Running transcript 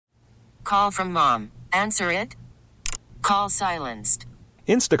call from mom. Answer it. Call silenced.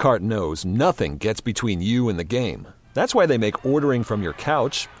 Instacart knows nothing gets between you and the game. That's why they make ordering from your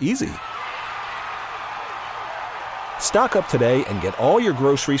couch easy. Stock up today and get all your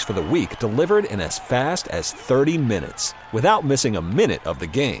groceries for the week delivered in as fast as 30 minutes without missing a minute of the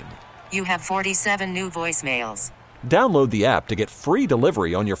game. You have 47 new voicemails. Download the app to get free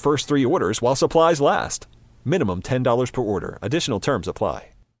delivery on your first 3 orders while supplies last. Minimum $10 per order. Additional terms apply.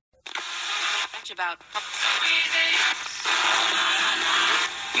 About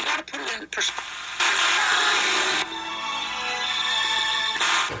you gotta put it in perspective.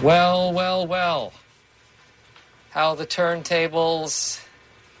 Well. How the turntables?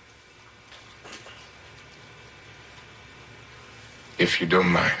 If you don't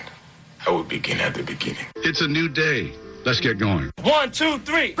mind, I will begin at the beginning. It's a new day. Let's get going. 1, 2,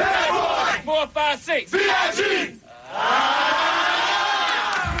 3. Bad boy! 4, 5, 6. VIG!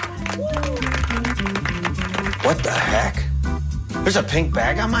 What the heck? There's a pink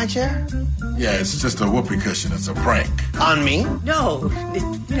bag on my chair? Yeah, it's just a whoopee cushion. It's a prank. On me? No,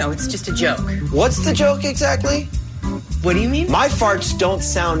 it's just a joke. What's the joke exactly? What do you mean? My farts don't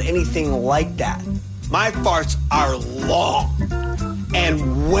sound anything like that. My farts are long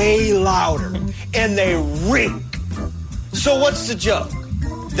and way louder, and they rink. So what's the joke?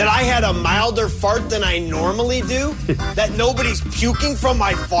 That I had a milder fart than I normally do? That nobody's puking from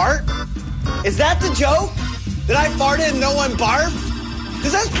my fart? Is that the joke? That I farted and no one barfed?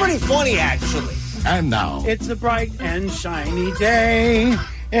 Because that's pretty funny, actually. And now, it's a bright and shiny day.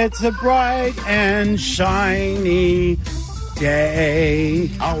 It's a bright and shiny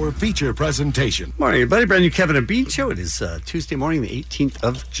day. our feature presentation. Morning, everybody. Brand new Kevin and Bean Show. It is Tuesday morning, the 18th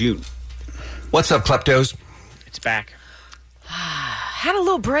of June. What's up, kleptos? It's back. Had a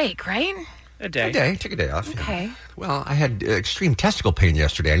little break, right? A day. Took a day off. Okay. Yeah. Well, I had extreme testicle pain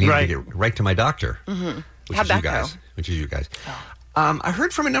yesterday. I needed to get right to my doctor. Mm-hmm. How'd that go? Which is you guys. Oh. I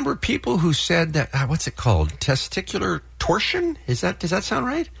heard from a number of people who said that, what's it called? Testicular torsion? Does that sound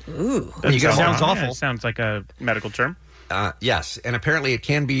right? Ooh. That sounds awful. Yeah, it sounds like a medical term. Yes, and apparently it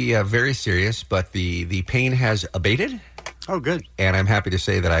can be very serious, but the pain has abated. Oh, good. And I'm happy to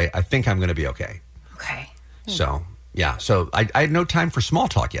say that I think I'm going to be okay. Okay. So, yeah. So I had no time for small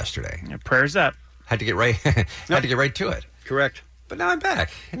talk yesterday. Yeah, prayers up. Had to get right had to get right to it. Correct. But now I'm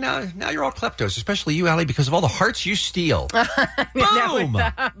back. And now you're all kleptos, especially you, Allie, because of all the hearts you steal. Boom!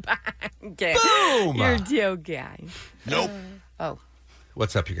 Okay. Boom! You're joking. Nope. Oh.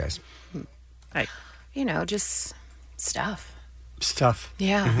 What's up, you guys? Hey. Just stuff. Stuff.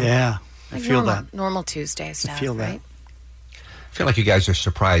 Yeah. Mm-hmm. Yeah. I like feel that. Normal Tuesday stuff, I feel that. right? I feel like you guys are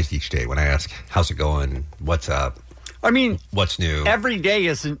surprised each day when I ask, how's it going? What's up? I mean, what's new? Every day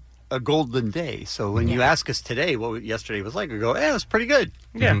isn't a golden day. So when you ask us today what yesterday was like, we go, it's pretty good.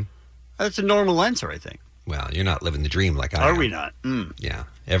 Yeah. Mm-hmm. That's a normal answer, I think. Well, you're not living the dream like I am. Are we not? Mm. Yeah.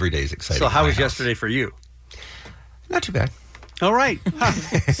 Every day's exciting. So how was yesterday for you? Not too bad. All right.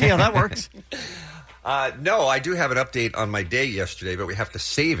 See how that works. No, I do have an update on my day yesterday, but we have to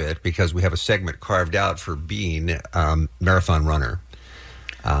save it because we have a segment carved out for being marathon runner.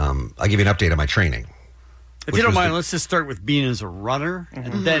 I'll give you an update on my training. If you don't mind, let's just start with being as a runner,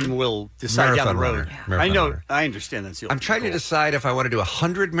 and then we'll decide down the road. I know, I understand that's the I'm trying to decide if I want to do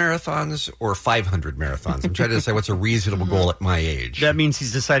 100 marathons or 500 marathons. I'm trying to decide what's a reasonable goal at my age. That means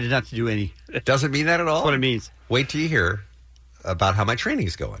he's decided not to do any. It doesn't mean that at all. That's what it means. Wait till you hear about how my training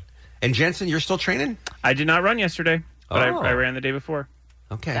is going. And Jensen, you're still training? I did not run yesterday, but I ran the day before.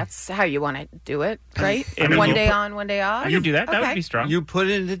 Okay. That's how you want to do it, right? One day on, one day off? You do that. That would be strong. You put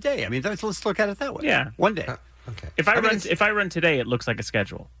it in a day. I mean, let's look at it that way. Yeah. One day. Okay. If I run today, it looks like a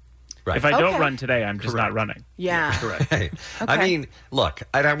schedule. Right. If I don't run today, I'm just not running. Yeah. Correct. Okay. I mean, look,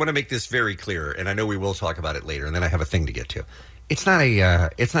 I want to make this very clear, and I know we will talk about it later, and then I have a thing to get to. It's not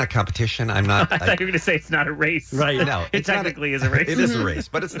a competition. I'm not. I thought you were going to say it's not a race. Right. No. It technically is a race. It is a race,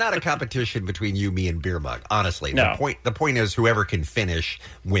 but it's not a competition between you, me, and Beer Mug. Honestly, no. The point is whoever can finish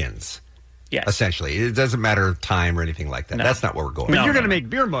wins. Yes. Essentially, it doesn't matter time or anything like that. No. That's not what we're going. But you're going to make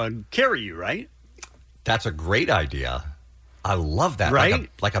Beer Mug carry you, right? That's a great idea. I love that. Right?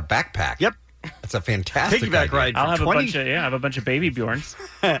 Like a backpack. Yep. That's a fantastic Piggyback idea. ride. I'll have a bunch of baby Bjorns.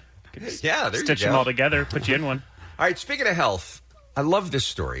 Yeah, there stitch you go. them all together, put you in one. All right, speaking of health, I love this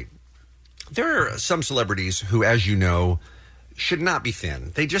story. There are some celebrities who, as you know, should not be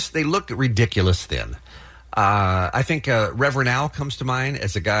thin. They look ridiculous thin. I think Reverend Al comes to mind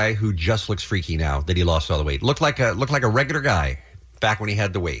as a guy who just looks freaky now that he lost all the weight. Looked like a regular guy back when he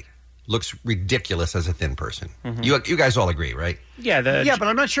had the weight. Looks ridiculous as a thin person. Mm-hmm. You guys all agree, right? Yeah. But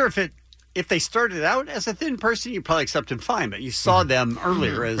I'm not sure if it if they started out as a thin person, you probably accept them fine, but you saw them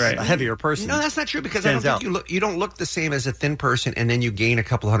earlier as a heavier person. No, that's not true because I don't think you don't look the same as a thin person, and then you gain a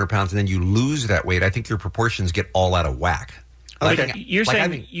couple hundred pounds, and then you lose that weight. I think your proportions get all out of whack. Okay, you're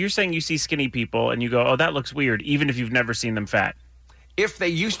saying you see skinny people and you go, "Oh, that looks weird," even if you've never seen them fat. If they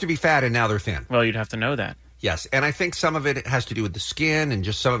used to be fat and now they're thin, well, you'd have to know that. Yes, and I think some of it has to do with the skin, and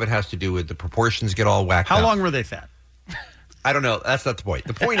just some of it has to do with the proportions get all whacked. How long were they fat? I don't know. That's not the point.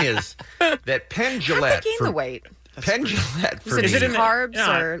 The point is that Penn Jillette... How'd they gain the weight? Penn Jillette... Is it in carbs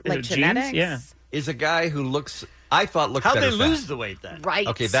or like genetics? Yeah. Is a guy who looks... I thought looked How'd better they fat. lose the weight then? Right.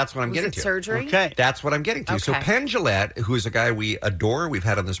 Okay, that's what I'm Was getting it to. surgery? Okay. That's what I'm getting to. So Okay. Penn Jillette, who is a guy we adore, we've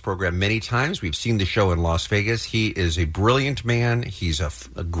had on this program many times. We've seen the show in Las Vegas. He is a brilliant man. He's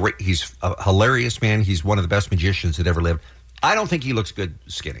he's a hilarious man. He's one of the best magicians that ever lived. I don't think he looks good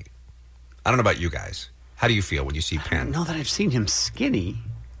skinny. I don't know about you guys. How do you feel when you see Penn? I don't know that I've seen him skinny.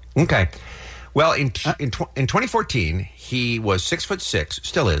 Okay. Well, in 2014, he was 6'6",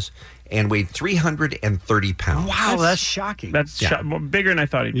 still is, and weighed 330 pounds. Wow, that's shocking. That's bigger than I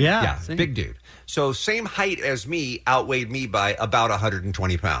thought he'd be. Yeah, big dude. So same height as me, outweighed me by about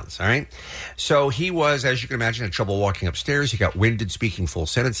 120 pounds, all right? So he was, as you can imagine, had trouble walking upstairs. He got winded speaking full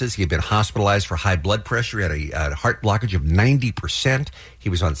sentences. He had been hospitalized for high blood pressure. He had a heart blockage of 90%. He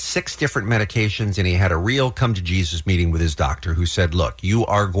was on 6 different medications, and he had a real come-to-Jesus meeting with his doctor who said, look, you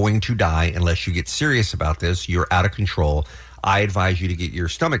are going to die unless you get serious about this. You're out of control. I advise you to get your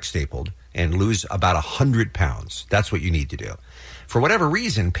stomach stapled and lose about 100 pounds. That's what you need to do. For whatever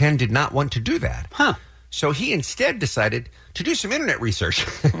reason, Penn did not want to do that. So he instead decided to do some internet research.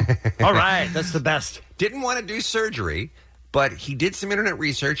 All right, that's the best. Didn't want to do surgery, but he did some internet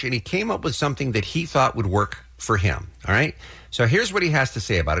research, and he came up with something that he thought would work for him. All right? So here's what he has to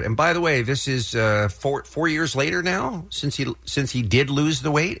say about it. And by the way, this is 4 years later now since he did lose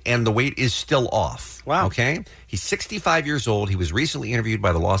the weight, and the weight is still off. Wow. Okay? He's 65 years old. He was recently interviewed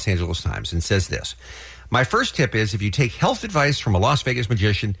by the Los Angeles Times and says this. My first tip is if you take health advice from a Las Vegas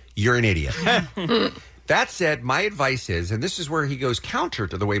magician, you're an idiot. That said, my advice is, and this is where he goes counter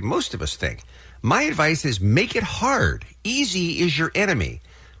to the way most of us think, my advice is make it hard. Easy is your enemy.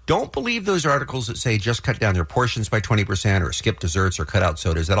 Don't believe those articles that say just cut down your portions by 20% or skip desserts or cut out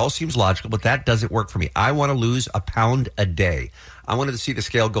sodas. That all seems logical, but that doesn't work for me. I want to lose a pound a day. I wanted to see the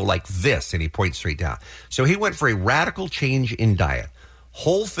scale go like this, and he points straight down. So he went for a radical change in diet.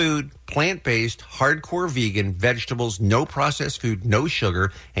 Whole food, plant-based, hardcore vegan, vegetables, no processed food, no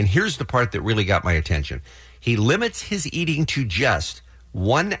sugar. And here's the part that really got my attention. He limits his eating to just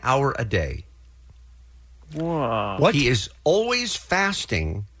 1 hour a day. Whoa. What? He is always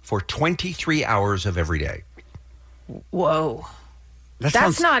fasting for 23 hours of every day. Whoa.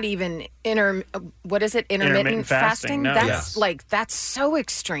 That's not even what is it? Intermittent fasting? No. That's that's so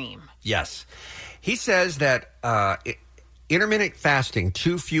extreme. Yes. He says that intermittent fasting,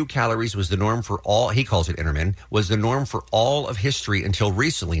 too few calories, was the norm for all, he calls it intermittent, was the norm for all of history until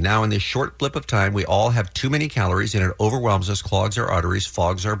recently. Now, in this short blip of time, we all have too many calories, and it overwhelms us, clogs our arteries,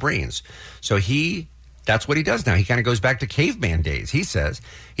 fogs our brains. So that's what he does now. He kind of goes back to caveman days. He says,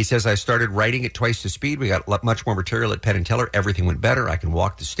 I started writing at twice the speed. We got much more material at Penn and Teller. Everything went better. I can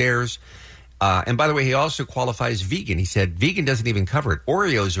walk the stairs. And by the way, he also qualifies vegan. He said vegan doesn't even cover it.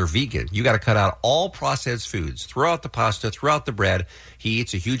 Oreos are vegan. You got to cut out all processed foods. Throw out the pasta, throw out the bread. He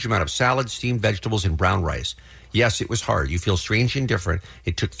eats a huge amount of salad, steamed vegetables, and brown rice. Yes, it was hard. You feel strange and different.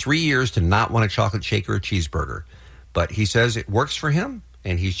 It took 3 years to not want a chocolate shake or a cheeseburger. But he says it works for him,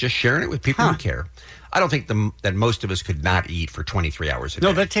 and he's just sharing it with people who care. I don't think that most of us could not eat for 23 hours a day.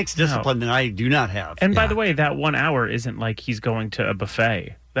 No, that takes discipline that I do not have. And by the way, that 1 hour isn't like he's going to a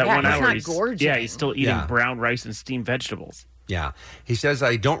buffet. That 1 hour, he's still eating brown rice and steamed vegetables. Yeah. He says,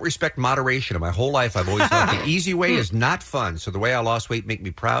 I don't respect moderation. In my whole life, I've always thought the easy way is not fun. So the way I lost weight made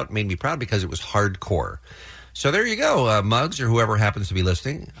me proud because it was hardcore. So there you go, Muggs or whoever happens to be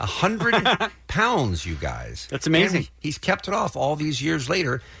listening. 100 pounds, you guys. That's amazing. And he's kept it off all these years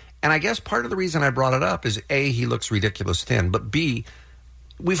later. And I guess part of the reason I brought it up is, A, he looks ridiculous thin, but B,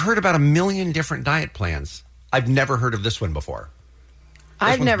 we've heard about 1 million different diet plans. I've never heard of this one before.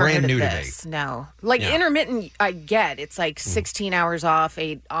 I've never heard of this. No. Intermittent, I get. It's like 16 hours off,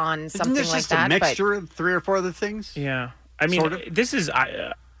 8 on, something like that. Isn't this just a mixture of 3 or 4 other things? Yeah. I mean, this is...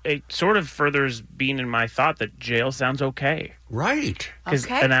 it sort of furthers being in my thought that jail sounds okay. Right. Because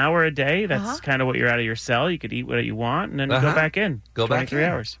an hour a day, that's kind of what you're out of your cell. You could eat what you want and then go back in. Go back 23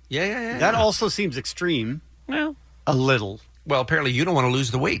 hours. Yeah. That also seems extreme. Well, a little. Well, apparently you don't want to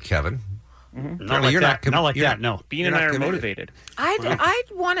lose the weight, Kevin. Mm-hmm. Not like that. No. Bean and I are motivated. I'd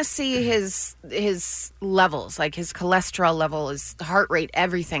want to see his levels, like his cholesterol level, his heart rate,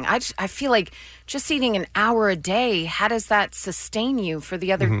 everything. I feel like just eating an hour a day, how does that sustain you for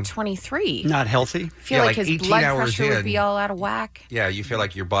the other 23? Not healthy. I feel like his blood pressure would be all out of whack. Yeah, you feel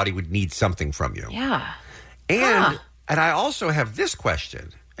like your body would need something from you. Yeah. And I also have this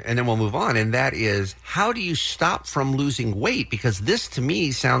question, and then we'll move on, and that is, how do you stop from losing weight? Because this, to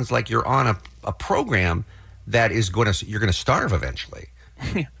me, sounds like you're on a program that is you're going to starve eventually.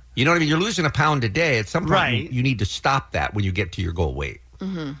 You know what I mean? You're losing a pound a day. At some point, you need to stop that when you get to your goal weight.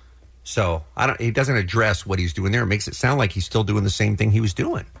 Mm-hmm. So he doesn't address what he's doing there. It makes it sound like he's still doing the same thing he was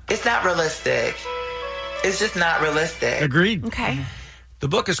doing. It's not realistic. It's just not realistic. Agreed. Okay. The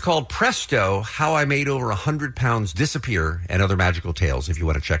book is called Presto, How I Made Over 100 Pounds Disappear and Other Magical Tales, if you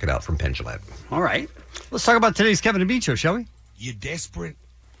want to check it out, from Penn Jillette. All right. Let's talk about today's Kevin and Bean Show, shall we? You're desperate,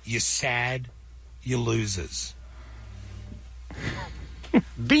 you're sad, you're losers.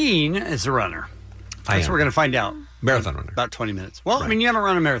 Bean is a runner. That's what we're going to find out. Marathon runner. About 20 minutes. Well, I mean, you haven't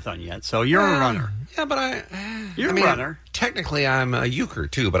run a marathon yet, so you're a runner. Yeah, but You're a runner. Technically, I'm a euchre,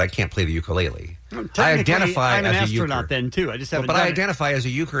 too, but I can't play the ukulele. I identify I'm an as a astronaut euchre. then, too. I just haven't But done I identify as a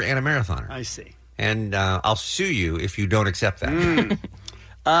euchre and a marathoner. I see. And I'll sue you if you don't accept that.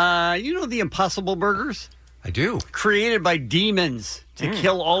 You know the Impossible Burgers? I do. Created by demons to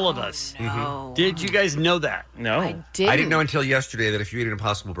kill all of us. No. Did you guys know that? No. I didn't. I didn't know until yesterday that if you eat an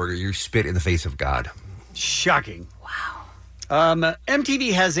Impossible Burger, you spit in the face of God. Shocking. Wow.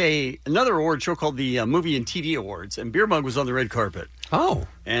 MTV has another award show called the Movie and TV Awards, and Beer Mug was on the red carpet. Oh.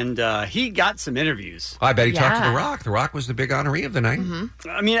 And he got some interviews. I bet he talked to The Rock. The Rock was the big honoree of the night. Mm-hmm.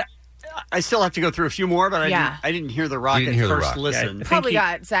 I mean, I still have to go through a few more, but I didn't hear The Rock at first listen. Yeah, Probably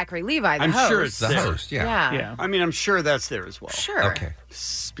got Zachary Levi, the I'm host. sure it's The there. host, yeah. I mean, I'm sure that's there as well. Sure. Okay.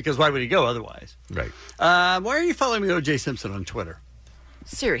 Because why would he go otherwise? Right. Why are you following me, O.J. Simpson, on Twitter?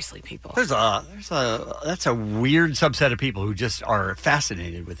 Seriously, people. That's a weird subset of people who just are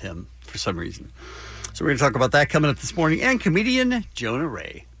fascinated with him for some reason. So we're going to talk about that coming up this morning. And comedian Jonah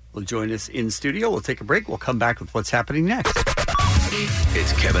Ray will join us in studio. We'll take a break. We'll come back with what's happening next.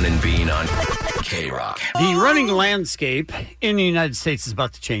 It's Kevin and Bean on K-Rock. The running landscape in the United States is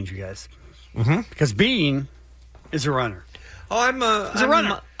about to change, you guys. Mm-hmm. Because Bean is a runner. Oh, I'm a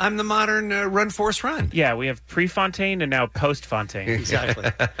runner. I'm the modern run, force, run. Yeah, we have pre-Fontaine and now post-Fontaine.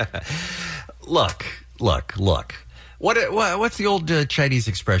 Exactly. Look. What's the old Chinese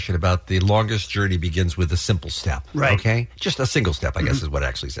expression about the longest journey begins with a simple step? Right. Okay? Just a single step, I guess is what it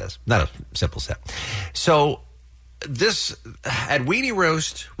actually says. Not a simple step. So this, at Weenie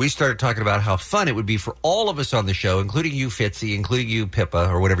Roast, we started talking about how fun it would be for all of us on the show, including you, Fitzy, including you, Pippa,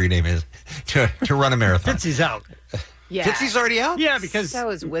 or whatever your name is, to run a marathon. Fitzy's out. Yeah. Fitzy's already out? Yeah, because... So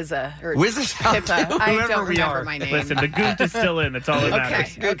is Wizza. Or Wizza's out, Pippa. too. I don't remember my name. Listen, the Goot is still in. That's all that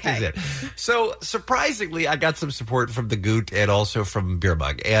matters. Okay. Is it. So, surprisingly, I got some support from the Goot and also from Beer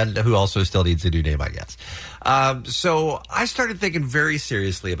Mug, and who also still needs a new name, I guess. So, I started thinking very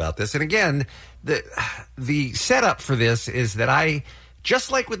seriously about this. And again, the setup for this is that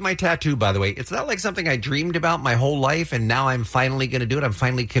just like with my tattoo, by the way, it's not like something I dreamed about my whole life, and now I'm finally going to do it. I'm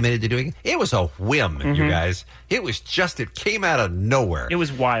finally committed to doing it. It was a whim, you guys. It came out of nowhere. It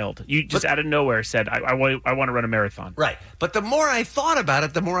was wild. You just out of nowhere said, I want to run a marathon. Right. But the more I thought about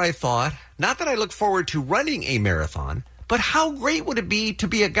it, the more I thought, not that I look forward to running a marathon, but how great would it be to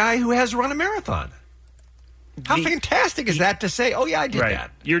be a guy who has run a marathon? How fantastic is that to say, oh, yeah, I did that.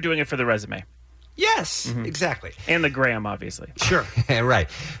 You're doing it for the resume. Yes, exactly. And the gram, obviously. Sure. Right.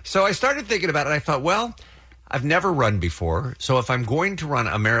 So I started thinking about it. I thought, well, I've never run before. So if I'm going to run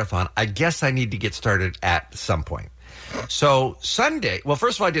a marathon, I guess I need to get started at some point. So Sunday, well,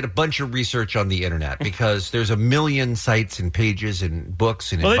 first of all, I did a bunch of research on the internet because there's a million sites and pages and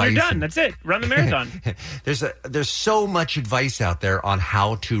books and advice. Well, then you're done. That's it. Run the marathon. There's so much advice out there on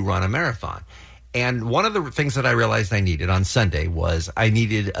how to run a marathon. And one of the things that I realized I needed on Sunday was I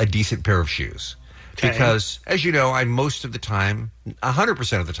needed a decent pair of shoes. Okay. Because, as you know, most of the time,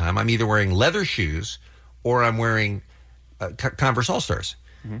 100% of the time, I'm either wearing leather shoes or I'm wearing Converse All-Stars.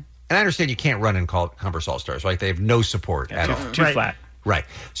 Mm-hmm. And I understand you can't run in Converse All-Stars, right? They have no support at all. Too flat. Right.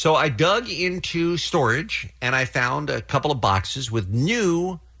 So I dug into storage and I found a couple of boxes with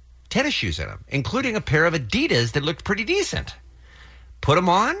new tennis shoes in them, including a pair of Adidas that looked pretty decent. Put them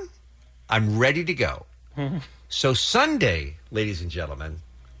on. I'm ready to go. Mm-hmm. So Sunday, ladies and gentlemen,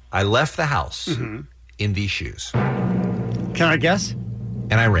 I left the house in these shoes. Can I guess?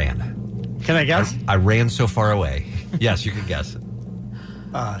 And I ran. Can I guess? I ran so far away. Yes, you can guess.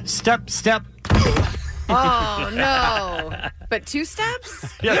 Step. Oh, no. But 2 steps?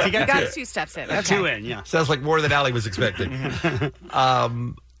 Yes, you got 2 steps in. Okay. 2 in, yeah. Sounds like more than Allie was expecting.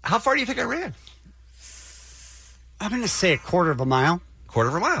 How far do you think I ran? I'm going to say a quarter of a mile. Quarter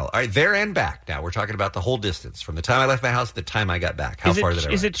of a mile. All right, there and back. Now, we're talking about the whole distance from the time I left my house to the time I got back. How far did I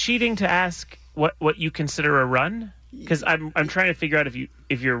run? Is it cheating to ask what you consider a run? Because I'm trying to figure out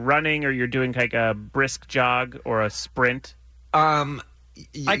if you're running or you're doing like a brisk jog or a sprint.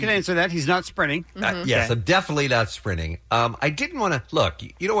 I can answer that. He's not sprinting. Yes, I'm definitely not sprinting. I didn't want to look.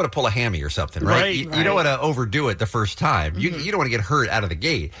 You don't want to pull a hammy or something, right? You don't want to overdo it the first time. You don't want to get hurt out of the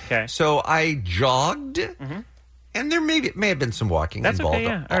gate. Okay. So I jogged, and there may have been some walking involved. Okay,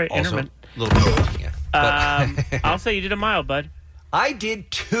 yeah. All right, also, intermittent. a little bit of walking, yeah. I'll say you did a mile, bud. I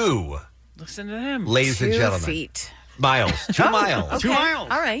did 2. Listen to him, ladies and gentlemen. 2 feet. Miles. 2 miles. Okay. 2 miles.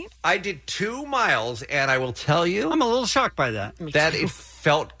 All right. I did 2 miles, and I will tell you, I'm a little shocked by that. that it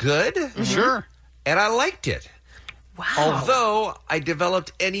felt good. Sure. And I liked it. Wow. Although I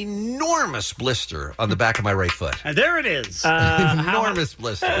developed an enormous blister on the back of my right foot. And there it is. Enormous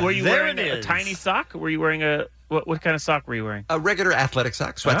blister. Were you There wearing it a is. tiny sock? Were you wearing a what kind of sock were you wearing? A regular athletic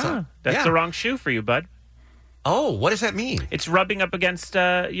sock, sweat sock. That's Yeah. the wrong shoe for you, bud. Oh, what does that mean? It's rubbing up against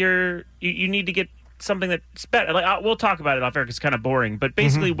your. You need to get something that's better. Like we'll talk about it off air because it's kind of boring. But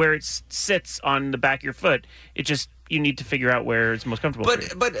basically, where it sits on the back of your foot, it just you need to figure out where it's most comfortable.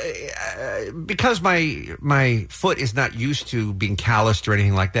 But because my foot is not used to being calloused or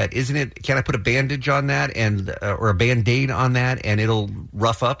anything like that, isn't it? Can I put a bandage on that and or a Band-Aid on that, and it'll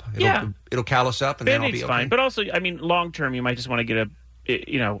rough up? It'll callus up, and then I'll be Band-Aid's okay? fine. But also, I mean, long term, you might just want to get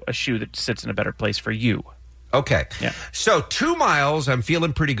a shoe that sits in a better place for you. Okay. Yeah. So 2 miles, I'm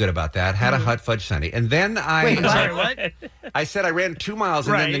feeling pretty good about that. Had a hot fudge sundae. And then What? I said I ran 2 miles,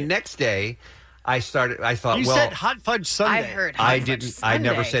 and then the next day I thought, You said hot fudge sundae. I heard hot fudge Sundae. I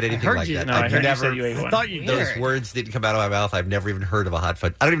never said anything like that. No, I heard you said you ate one. I thought you Those did. words didn't come out of my mouth. I've never even heard of a hot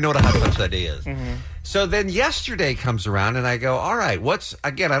fudge. I don't even know what a hot fudge sundae is. So then yesterday comes around, and I go, all right,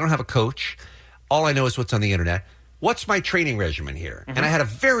 I don't have a coach. All I know is what's on the internet. What's my training regimen here? And I had a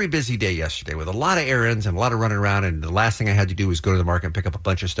very busy day yesterday with a lot of errands and a lot of running around. And the last thing I had to do was go to the market and pick up a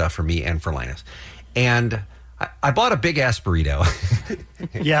bunch of stuff for me and for Linus. And I bought a big-ass burrito.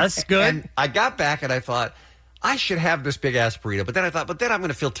 Yes, good. And I got back and I thought, I should have this big-ass burrito. But then I thought, I'm going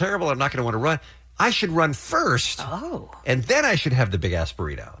to feel terrible. I'm not going to want to run. I should run first. Oh. And then I should have the big-ass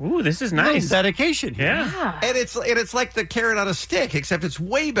burrito. Ooh, this is Nice nice. dedication. Yeah. And it's like the carrot on a stick, except it's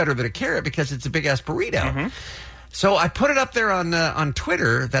way better than a carrot because it's a big-ass burrito. So I put it up there on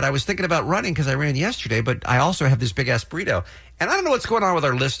Twitter that I was thinking about running because I ran yesterday, but I also have this big-ass burrito. And I don't know what's going on with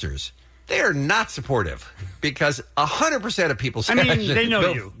our listeners. They are not supportive because 100% of people say they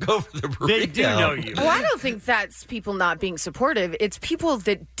know you. Go for the burrito. They do know you. Oh, I don't think that's people not being supportive. It's people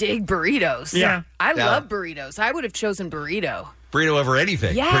that dig burritos. Yeah. I love burritos. I would have chosen burrito. Burrito over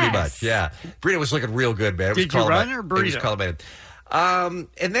anything, Yes. pretty much. Yeah. Burrito was looking real good, man. It was Did you run or It was burrito? column-ated. And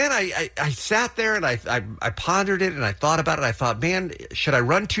then I sat there and I pondered it and I thought about it. I thought, man, should I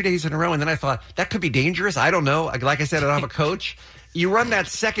run 2 days in a row? And then I thought, that could be dangerous. I don't know. Like I said, I don't have a coach. You run that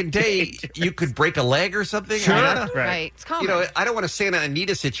second day, you could break a leg or something. Sure. Right. It's common. I don't want to Santa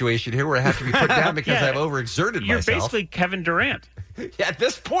Anita situation here where I have to be put down because I've overexerted You're myself. basically Kevin Durant. At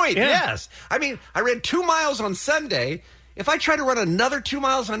this point, yes. I mean, I ran 2 miles on Sunday. If I try to run another 2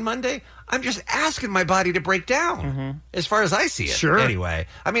 miles on Monday, I'm just asking my body to break down, as far as I see it. Sure. Anyway,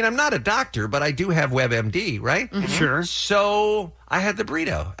 I mean, I'm not a doctor, but I do have WebMD, right? Sure. So I had the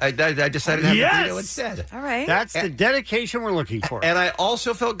burrito. I decided to have the burrito instead. All right. That's the dedication we're looking for. And I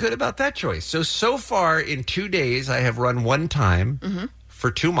also felt good about that choice. So far in 2 days, I have run one time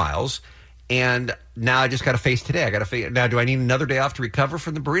for 2 miles. And now I just got to face today. I got to face. Now, do I need another day off to recover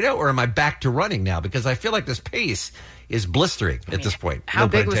from the burrito, or am I back to running now? Because I feel like this pace is blistering at this point. How No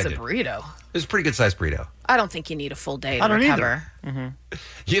big pun was the intended. burrito? It was a pretty good sized burrito. I don't think you need a full day to I don't recover. You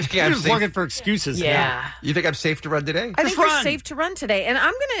think You're I'm just safe? looking for excuses. Yeah. You think I'm safe to run today? I think Just you're run. safe to run today. And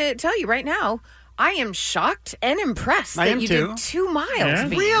I'm going to tell you right now, I am shocked and impressed I that am you too. did 2 miles. Yeah.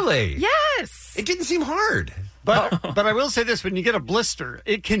 Bean. Really? Yes. It didn't seem hard. But I will say this: when you get a blister,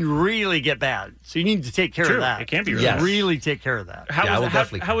 it can really get bad. So you need to take care True. of that. It can be really Yes. Really take care of that. How Yeah, I will was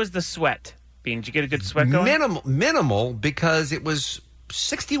definitely- how was the sweat? Bean, did you get a good sweat going? Minimal because it was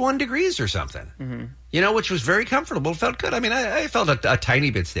 61 degrees or something. Which was very comfortable. It felt good. I mean, I felt a tiny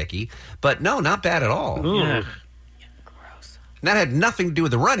bit sticky, but no, not bad at all. Yeah. And that had nothing to do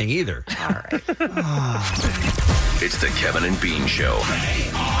with the running either. All right. It's the Kevin and Bean Show.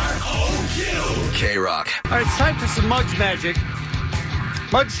 K-Rock. All right, it's time for some Muggs magic.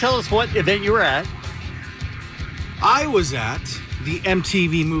 Muggs, tell us what event you were at. I was at the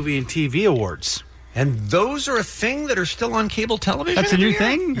MTV Movie and TV Awards. And those are a thing that are still on cable television? That's a new every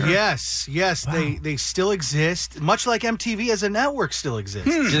year? thing? Yes. Wow. They still exist, much like MTV as a network still exists.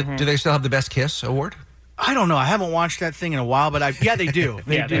 Do they still have the Best Kiss award? I don't know. I haven't watched that thing in a while, but yeah, they do.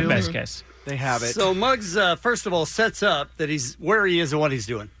 They do. Best Kiss. They have it. So Muggs, first of all, sets up that he's where he is and what he's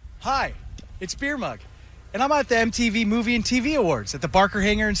doing. Hi, it's Beer Mug, and I'm at the MTV Movie and TV Awards at the Barker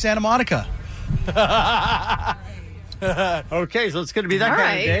Hangar in Santa Monica. Okay, so it's going to be that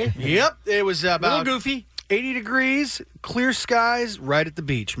kind of day. Yep, it was about a little goofy. 80 degrees, clear skies, right at the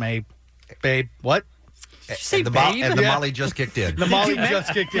beach, babe. What? Say the babe? And the Molly just kicked in. The Molly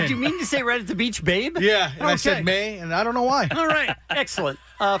just kicked in. Did you mean to say right at the beach, babe? Yeah, and I said May, and I don't know why. All right, excellent.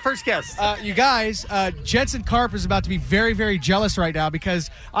 First guest. You guys, Jensen Karp is about to be very, very jealous right now because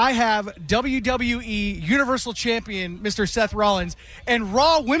I have WWE Universal Champion Mr. Seth Rollins and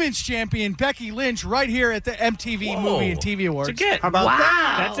Raw Women's Champion Becky Lynch right here at the MTV Movie and TV Awards. It's a get. How about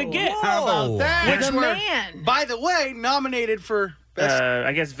that? That's a get. How about that? Which The were, man. by the way, nominated for best.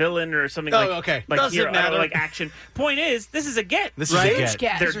 I guess villain or something okay. like Doesn't hero, matter. like action. Point is, this is a get. This is a Huge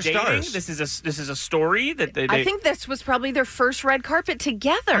get. They're These are dating. stars. This is a story that they I think this was probably their first red carpet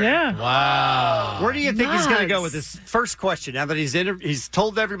together. Yeah. Wow. Where do you think he's going to go Nuts. with this first question? Now that he's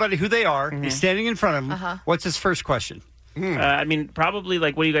told everybody who they are, he's standing in front of them. What's his first question? I mean, probably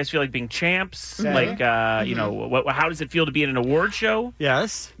like, what do you guys feel like being champs? Like, you know, how does it feel to be in an award show?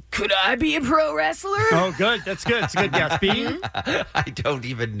 Yes. Could I be a pro wrestler? Oh, good. That's good. It's a good guess. Bean? I don't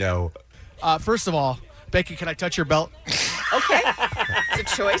even know. First of all, Becky, can I touch your belt? Okay.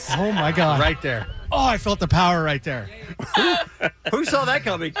 It's a choice. Oh, my God. Right there. Oh, I felt the power right there. Who saw that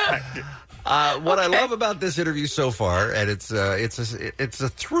coming? What I love about this interview so far, and it's a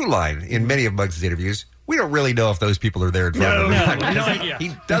through line in many of Muggs' interviews, we don't really know if those people are there in front of him. No idea.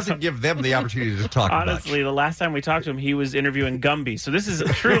 He doesn't give them the opportunity to talk Honestly, the last time we talked to him, he was interviewing Gumby. So this is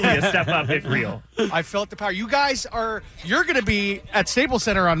truly a step up, if real. I felt the power. You guys you're going to be at Staples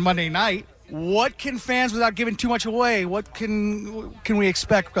Center on Monday night. What can fans, without giving too much away, what can we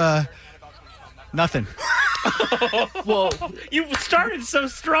expect? Nothing. Well, you started so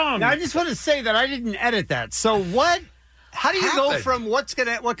strong. Now, I just want to say that I didn't edit that. So what? How do you go happened? from what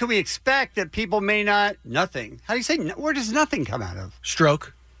can we expect that people may not? Nothing. How do you say? Where does nothing come out of?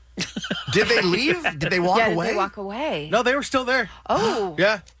 Stroke. Did they leave? Did they walk Yeah, away? did they walk away? No, they were still there. Oh.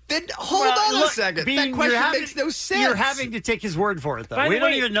 Yeah. Then hold on a second. Bean, that question you're makes no sense. You're having to take his word for it, though. By We the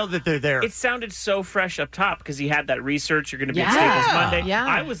don't way, even know that they're there. It sounded so fresh up top because he had that research. You're going to be at Yeah. Staples Monday. Yeah.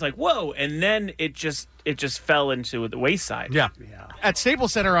 I was like, whoa, and then it just fell into the wayside. Yeah. At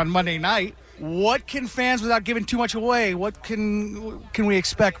Staples Center on Monday night, what can fans, without giving too much away, what can we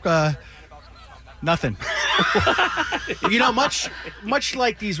expect? Nothing. You know, much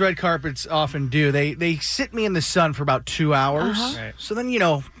like these red carpets often do, they sit me in the sun for about 2 hours. Right. So then,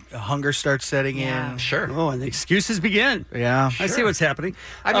 hunger starts setting in. Sure. Oh, and the excuses begin. Yeah. I see what's happening.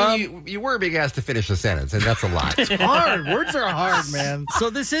 I mean, you were being asked to finish a sentence, and that's a lot. It's hard. Words are hard, man. So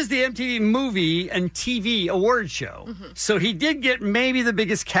this is the MTV Movie and TV Award Show. So he did get maybe the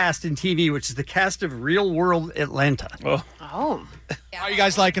biggest cast in TV, which is the cast of Real World Atlanta. Oh. How you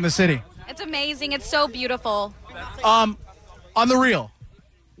guys liking the city? It's amazing. It's so beautiful. On the real,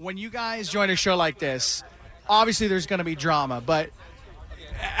 when you guys join a show like this, obviously there's going to be drama, but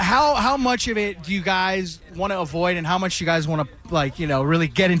how much of it do you guys want to avoid, and how much you guys want to really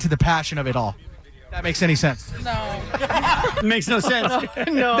get into the passion of it all? If that makes any sense? No. It makes no sense.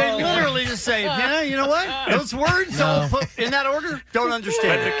 No. They literally just say, yeah, you know what? Those words all put in that order, don't But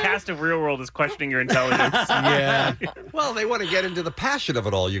understand. the cast of Real World is questioning your intelligence. Yeah. Well, they want to get into the passion of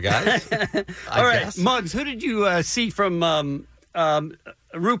it all, you guys. All right, Muggs, who did you see from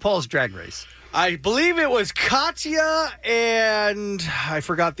RuPaul's Drag Race? I believe it was Katya, and I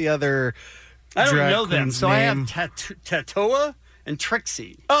forgot the other. I don't drag know them, queen's so I name. have Tatoa and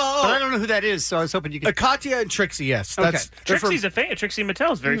Trixie. Oh. But I don't know who that is, so I was hoping you could. Katya and Trixie, yes. Okay. Trixie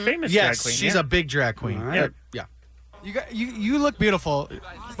Mattel is a very famous drag Yes, queen. she's a big drag queen. All right. Yeah. You look beautiful,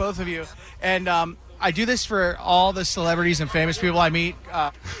 both of you. And I do this for all the celebrities and famous people I meet.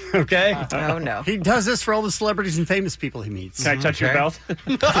 Okay. Oh, no. He does this for all the celebrities and famous people he meets. Can I touch your belt?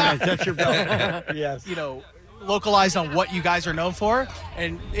 Can I touch your belt? Yes. Localized on what you guys are known for,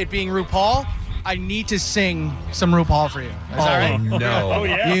 and it being RuPaul, I need to sing some RuPaul for you. Is that right? No. Oh,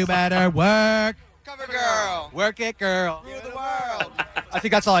 yeah. You better work. Cover girl. Work it, girl. Rule the world. I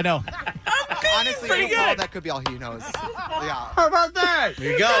think that's all I know. Honestly, Pretty RuPaul, good. that could be all he knows. Yeah. How about that?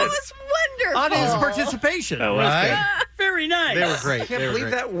 There you go. That was wonderful. Audience participation. That was Right? Very nice. They were great. I can't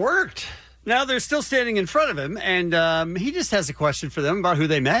believe that worked. Now they're still standing in front of him, and he just has a question for them about who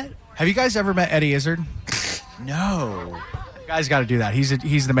they met. Have you guys ever met Eddie Izzard? No. You guys got to do that. He's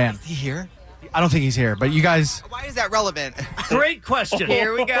the man. Is he here? I don't think he's here, but you guys. Why is that relevant? Great question.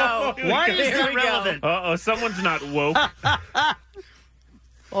 Here we go. Why is that relevant? Uh-oh, someone's not woke.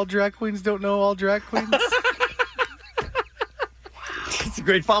 All drag queens don't know all drag queens. It's a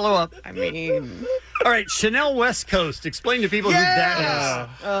great follow-up. I mean, all right, Chanel West Coast. Explain to people who that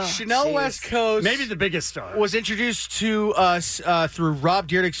is. Chanel West Coast, maybe the biggest star, was introduced to us through Rob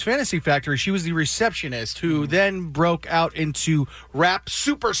Dyrdek's Fantasy Factory. She was the receptionist who then broke out into rap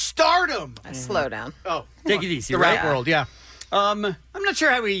superstardom. Slow down. Oh, take it easy. The rap world, yeah. I'm not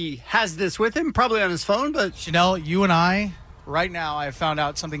sure how he has this with him. Probably on his phone, but Chanel, you and I. Right now, I have found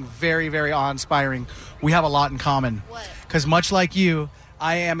out something very, very awe-inspiring. We have a lot in common. Because much like you,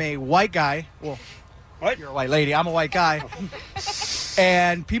 I am a white guy. Well, what? You're a white lady. I'm a white guy.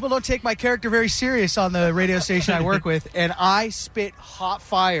 And people don't take my character very serious on the radio station I work with. And I spit hot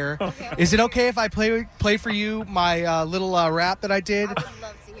fire. Is it okay if I play for you my little rap that I did? I would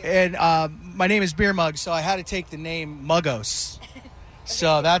love to hear And my name is Beer Mug, so I had to take the name Muggos.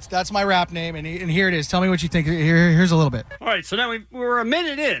 So that's my rap name, and here it is. Tell me what you think. Here's a little bit. all right. So now we're a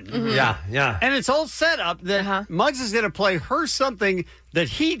minute in. Mm-hmm. Yeah. And it's all set up that Muggs is going to play her something that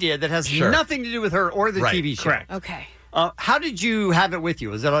he did that has nothing to do with her or the TV show. Correct. Okay. How did you have it with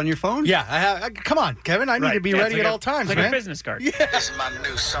you? Is that on your phone? Yeah, I have. Come on, Kevin. I need to be ready at all times, like man. a business card. Yeah. This is my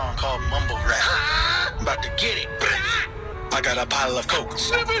new song called Mumble Rap. I'm about to get it. I got a bottle of Coke.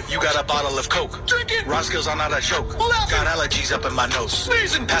 You got a bottle of Coke. Drink it. Raw skills are not a joke. Got allergies up in my nose.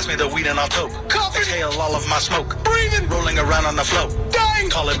 Sneezing. Pass me the weed and I'll toke. Coughing. Exhale all of my smoke. Breathing. Rolling around on the floor. Dying.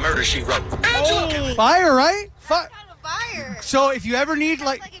 Call it murder, she wrote. Angela. Fire, right? Fire. So if you ever need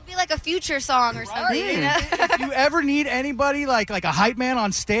like it'd be like a Future song or something. You know? if you ever need anybody like a hype man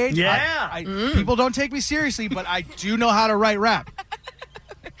on stage, people don't take me seriously, but I do know how to write rap.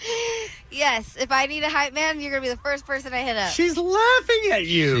 Yes, if I need a hype man, you're gonna be the first person I hit up. She's laughing at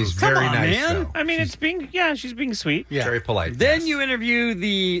you. She's Come very on, nice, man. though. I mean, she's being sweet. Yeah. Very polite. Then you interview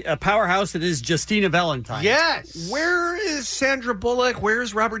the powerhouse that is Justina Valentine. Yes. Where is Sandra Bullock?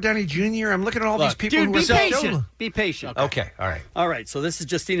 Where's Robert Downey Jr.? I'm looking at all these people Dude, who be are patient. Be patient. Okay, all right. All right, so this is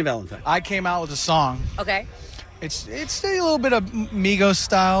Justina Valentine. I came out with a song. Okay. It's a little bit of Migos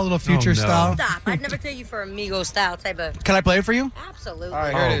style, a little Future style. Stop. I'd never tell you for a Migos style type of. Can I play it for you? Absolutely. All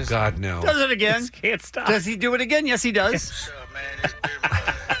right, here it is. God, no. Does it again? Can't stop. Does he do it again? Yes, he does. What's up, man? It's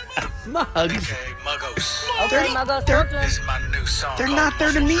Beer Mug. Mugs. Okay, Muggos. Okay, Muggos, Brooklyn. This is my new song. They're called not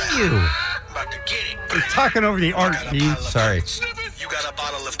there to Mumble meet Rap. you. I'm about to get it. He's talking over the art, Dean. Sorry. You got a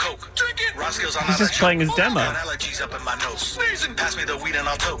bottle of Coke. Drink it. Raw skills are He's not just a playing joke. his demo. Got allergies up in my nose. Sneezing. Pass me the weed and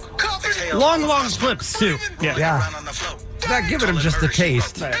I'll toke. Coughing. Exhale Long, all of long my smoke. clips, too. Rolling Yeah. around on the floor. Not giving him just a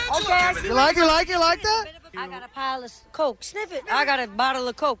taste. Okay, I see You like that? I got a pile of Coke. Sniff it. I got a bottle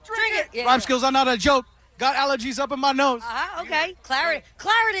of Coke. Drink it. Yeah. Rhyme skills are not a joke. Got allergies up in my nose. Okay.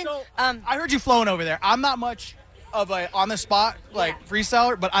 Clarendon. I heard you flowing over there. I'm not much of a on the spot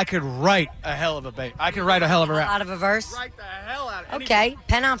freestyler, but I could write a hell of a bait. I could write a hell of a rap. Out of a verse. Write the hell out of it. Okay.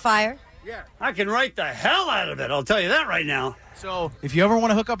 Pen on fire. Yeah. I can write the hell out of it. I'll tell you that right now. So if you ever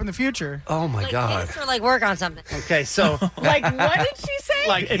want to hook up in the future, Oh, my God. Kiss or work on something. Okay, so Like, what did she say?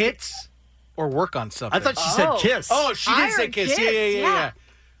 like hits or work on something. I thought she said kiss. Oh, she I did say heard kiss. kiss, Yeah. yeah.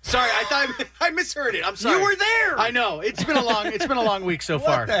 Sorry, I thought I misheard it. I'm sorry. You were there. I know. It's been a long week so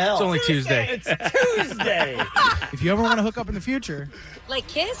far. the hell? It's only Tuesday. It's Tuesday. If you ever want to hook up in the future, Like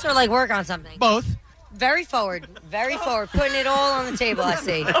kiss or work on something. both. Very forward. Very forward. Putting it all on the table, I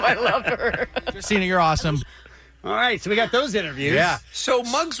see. I love her. Christina, you're awesome. All right, so we got those interviews. Yeah. So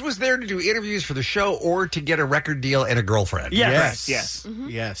Muggs was there to do interviews for the show or to get a record deal and a girlfriend? Yes. Yes.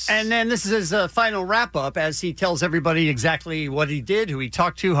 Yes. And then this is his final wrap up as he tells everybody exactly what he did, who he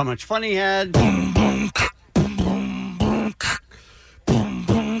talked to, how much fun he had.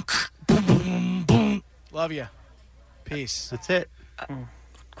 Love you. Peace. That's it.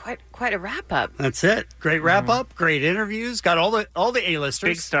 Quite a wrap up. That's it. Great wrap up. Great interviews. Got all the A-listers.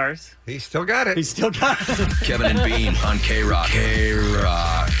 Big stars. He still got it. He still got it. Kevin and Bean on K-Rock.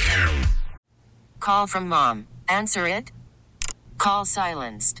 K-Rock. Call from mom. Answer it. Call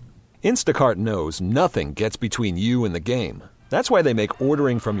silenced. Instacart knows nothing gets between you and the game. That's why they make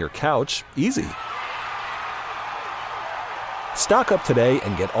ordering from your couch easy. Stock up today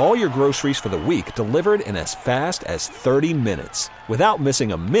and get all your groceries for the week delivered in as fast as 30 minutes without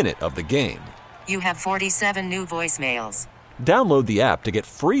missing a minute of the game. You have 47 new voicemails. Download the app to get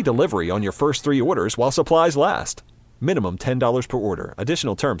free delivery on your first 3 orders while supplies last. Minimum $10 per order.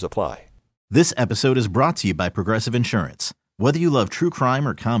 Additional terms apply. This episode is brought to you by Progressive Insurance. Whether you love true crime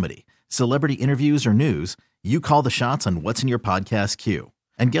or comedy, celebrity interviews or news, you call the shots on what's in your podcast queue.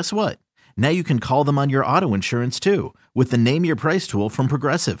 And guess what? Now you can call them on your auto insurance too with the Name Your Price tool from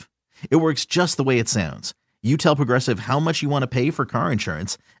Progressive. It works just the way it sounds. You tell Progressive how much you want to pay for car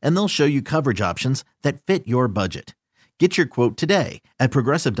insurance, and they'll show you coverage options that fit your budget. Get your quote today at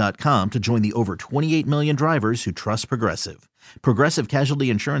Progressive.com to join the over 28 million drivers who trust Progressive. Progressive Casualty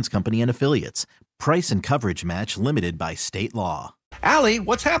Insurance Company and Affiliates. Price and coverage match limited by state law. Allie,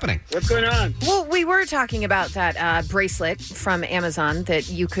 what's happening? What's going on? Well, we were talking about that bracelet from Amazon that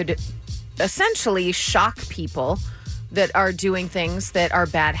you could essentially shock people that are doing things that are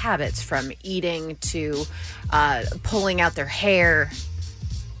bad habits, from eating to pulling out their hair,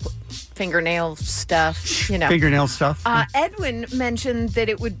 fingernail stuff, Fingernail stuff? Edwin mentioned that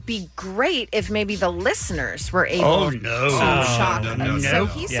it would be great if maybe the listeners were able to shock them. So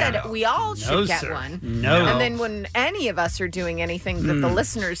he said we all should get one. No. And then when any of us are doing anything that the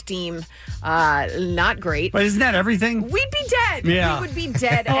listeners deem not great. But isn't that everything? We'd be dead. Yeah. We would be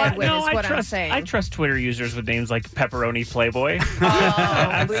dead, Edwin, is what I'm saying. I trust Twitter users with names like Pepperoni Playboy.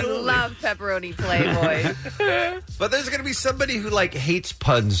 Oh, we love Pepperoni Playboy. But there's going to be somebody who hates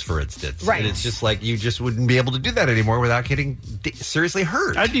puns, for instance. Right. And it's just you just wouldn't be able to do that anymore without getting seriously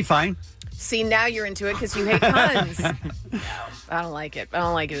hurt. I'd be fine. See, now you're into it because you hate puns. No, I don't like it. I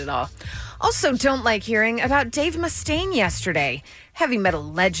don't like it at all. Also, don't like hearing about Dave Mustaine yesterday. Heavy metal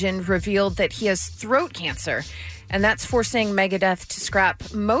legend revealed that he has throat cancer, and that's forcing Megadeth to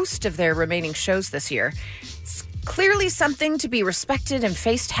scrap most of their remaining shows this year. It's clearly something to be respected and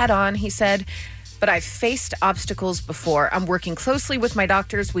faced head-on, he said. But I've faced obstacles before. I'm working closely with my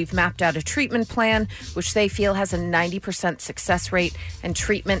doctors. We've mapped out a treatment plan, which they feel has a 90% success rate, and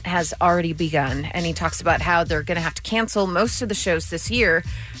treatment has already begun. And he talks about how they're going to have to cancel most of the shows this year.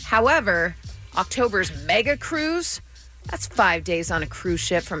 However, October's mega cruise, that's 5 days on a cruise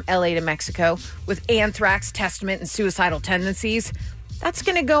ship from LA to Mexico with Anthrax, Testament, and Suicidal Tendencies. That's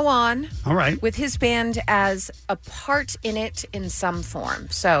going to go on. All right. With his band as a part in it in some form.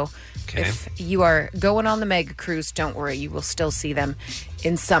 So if you are going on the mega cruise, don't worry. You will still see them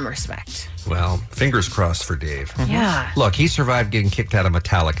in some respect. Well, fingers crossed for Dave. Yeah. Look, he survived getting kicked out of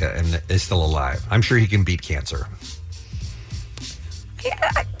Metallica and is still alive. I'm sure he can beat cancer.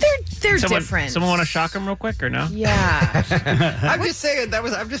 Yeah, they're different. Someone want to shock him real quick or no? Yeah. I'm just saying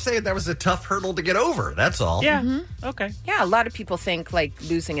that was a tough hurdle to get over. That's all. Yeah. Mm-hmm. Okay. Yeah, a lot of people think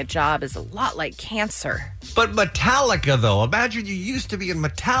losing a job is a lot like cancer. But Metallica, though, imagine you used to be in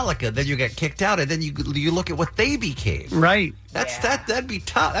Metallica, then you get kicked out, and then you look at what they became. Right. That'd be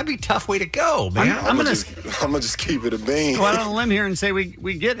tough. That'd be a tough way to go, man. I'm gonna just keep it a bean. Well, on a limb here and say we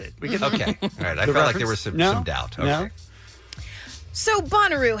get it. We get Okay. All right. I felt like there was some doubt. Okay. No. So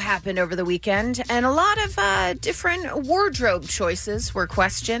Bonnaroo happened over the weekend, and a lot of different wardrobe choices were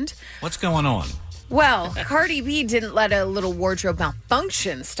questioned. What's going on? Well, Cardi B didn't let a little wardrobe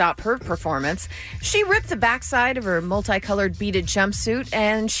malfunction stop her performance. She ripped the backside of her multicolored beaded jumpsuit,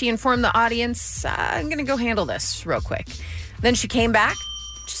 and she informed the audience, I'm going to go handle this real quick. Then she came back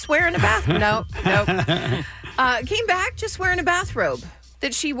just wearing a bathrobe. Came back just wearing a bathrobe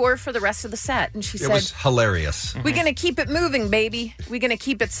that she wore for the rest of the set. And she said, it was hilarious. We're going to keep it moving, baby. We're going to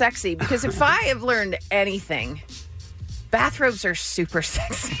keep it sexy. Because if I have learned anything, bathrobes are super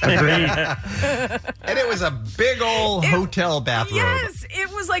sexy. And it was a big old hotel bathrobe. Yes,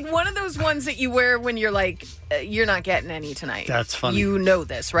 it was like one of those ones that you wear when you're like, you're not getting any tonight. That's funny. You know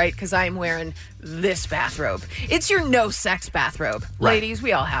this, right? Because I'm wearing this bathrobe. It's your no sex bathrobe. Right. Ladies,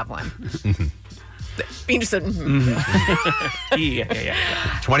 we all have one. Bean just said, Yeah.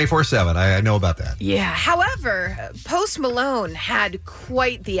 24/7. I know about that. Yeah. However, Post Malone had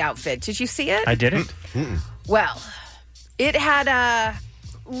quite the outfit. Did you see it? I didn't. Well, it had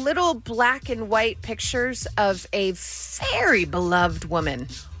little black and white pictures of a very beloved woman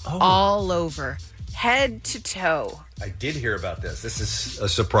all over, head to toe. I did hear about this. This is a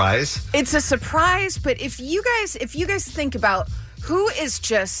surprise. It's a surprise, but if you guys think about who is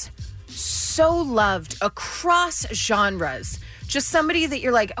just so loved across genres, just somebody that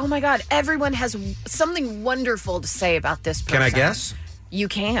you're like, oh my God, everyone has something wonderful to say about this person. Can I guess? You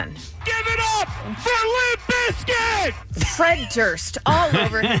can. Give it up for Limp Bizkit! Fred Durst all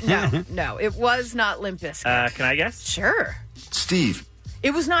over. No, it was not Limp Bizkit. Can I guess? Sure. Steve.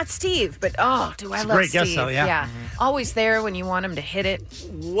 It was not Steve, but do I It's a love great Steve. guess, though, yeah. Always there when you want him to hit it.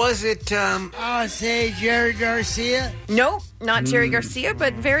 Was it, I say Jerry Garcia. Nope, not Jerry Garcia,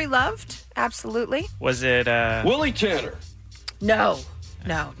 but very loved. Absolutely. Was it Willie Tanner. No,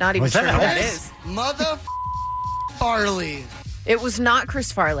 not even Was sure that who that Elvis? is. Mother Farley. It was not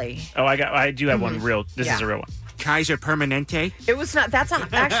Chris Farley. Oh, I do have one real. This is a real one. Kaiser Permanente. It was not. That's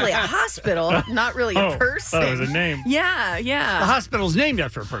actually a hospital, not really a person. That was a name. Yeah. The hospital's named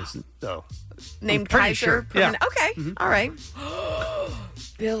after a person, though. Named I'm pretty Kaiser. sure. Yeah. Okay. All right.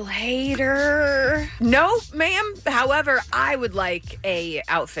 Bill Hader. No, ma'am. However, I would like a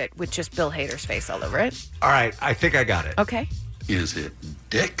outfit with just Bill Hader's face all over it. All right, I think I got it. Okay. Is it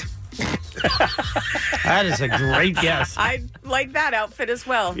Dick? That is a great guess. I like that outfit as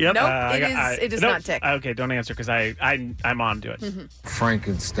well. Yep. Nope, it is not Dick. Okay, don't answer because I'm on to it. Mhm.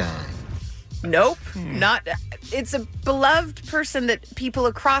 Frankenstein. Nope, not. It's a beloved person that people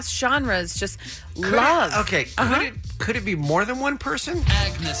across genres just love. Okay, could it be more than one person?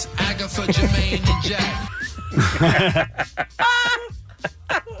 Agnes, Agatha, Jermaine, and Jack.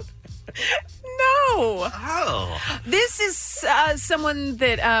 No. Oh. This is someone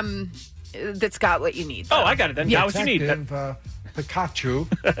that that's got what you need. Oh, I got it then. Yeah. Now what you need. Pikachu.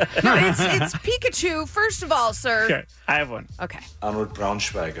 No, it's Pikachu. First of all, sir. Okay, I have one. Okay. Arnold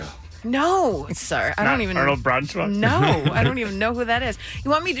Braunschweiger. No, sir. I don't even. Arnold Braunschweig? No, I don't even know who that is.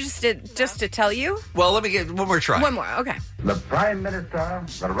 You want me to just to tell you? Well, let me get one more try. One more. Okay. The Prime Minister,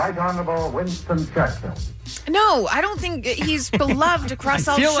 the Right Honorable Winston Churchill. No, I don't think he's beloved across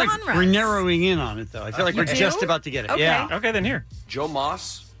all I feel genres. like we're narrowing in on it, though. I feel like You we're do? just about to get it. Okay. Yeah. Okay, then here. Joe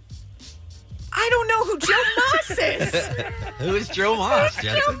Moss. I don't know who Joe Moss is. Who is Joe Moss, Joe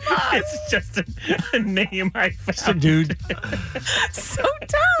Jensen? Moss. It's just a name I found. Just a dude. So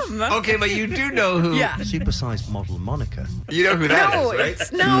dumb. Okay, but you do know who. Yeah. Supersized model Monica. You know who that No, is, right?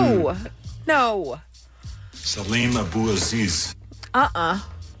 it's no. No. Salim Abu Aziz.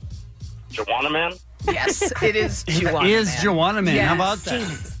 Joanna Man? Yes, it is Joanna Is Man. Joanna Man. Yes. How about that?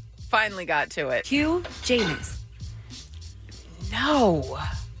 James. Finally got to it. Hugh James. No.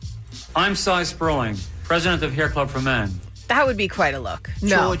 I'm Cy Sperling, president of Hair Club for Men. That would be quite a look.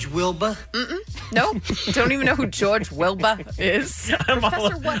 No. George Wilbur. Nope. Don't even know who George Wilbur is.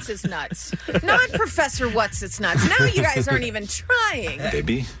 Professor What's His Nuts. Not Professor What's His Nuts. Now you guys aren't even trying.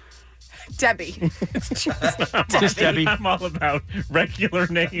 Debbie. Debbie. It's Just Debbie. I'm all about regular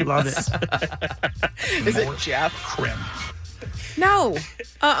names. Love it. Is it Jeff? Krim. No.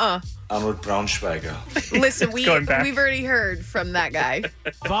 Arnold Braunschweiger. Listen, going back. we've already heard from that guy.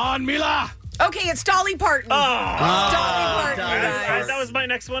 Von Miller. Okay, it's Dolly Parton. It's Dolly Parton, you guys. That was my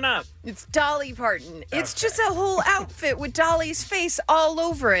next one up. It's Dolly Parton. It's just a whole outfit with Dolly's face all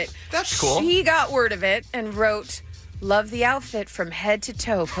over it. That's cool. She got word of it and wrote, "Love the outfit from head to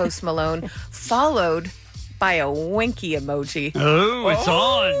toe, Post Malone," followed by a winky emoji. Oh, it's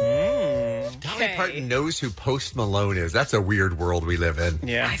on. Dolly Parton knows who Post Malone is. That's a weird world we live in.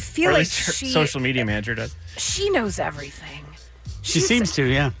 Yeah. I feel Or at like least her she- social media manager does. She knows everything. She seems to,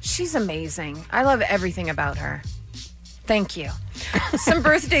 yeah. She's amazing. I love everything about her. Thank you. Some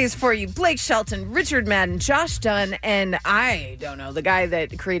birthdays for you. Blake Shelton, Richard Madden, Josh Dunn, and I don't know, the guy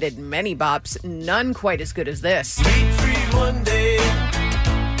that created many bops, none quite as good as this. Meat free one day.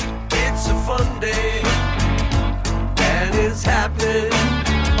 It's a fun day. And it's happening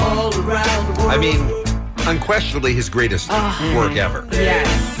all around the world. I mean, unquestionably his greatest work ever. Yes.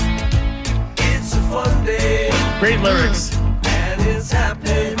 It's a fun day. Great lyrics. And it's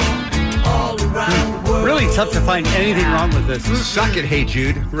happening all around the world. Really tough to find anything wrong with this. Suck it, Hey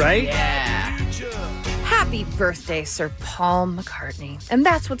Jude. Right? Yeah. Happy birthday, Sir Paul McCartney. And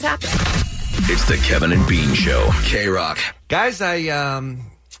that's what's happening. It's the Kevin and Bean Show. K-Rock. Guys, I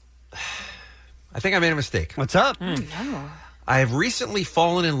think I made a mistake. What's up? No. I have recently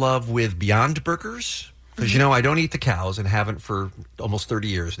fallen in love with Beyond Burgers. Because, I don't eat the cows and haven't for almost 30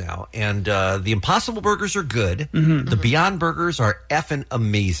 years now. And the Impossible Burgers are good. The Beyond Burgers are effing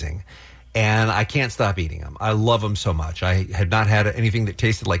amazing. And I can't stop eating them. I love them so much. I had not had anything that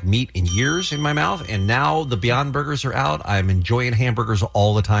tasted like meat in years in my mouth. And now the Beyond Burgers are out. I'm enjoying hamburgers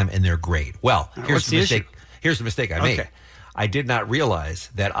all the time, and they're great. Well, here's the mistake. Here's the mistake I made. I did not realize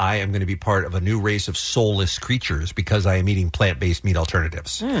that I am going to be part of a new race of soulless creatures because I am eating plant-based meat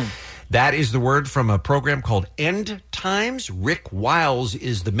alternatives. That is the word from a program called End Times. Rick Wiles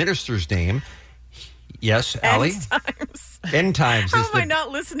is the minister's name. Yes, Allie? End Times. End Times. How is am I not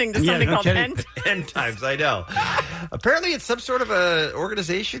listening to something called End End Times, I know. Apparently it's some sort of a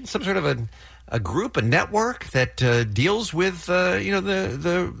organization, some sort of a group, a network that deals with,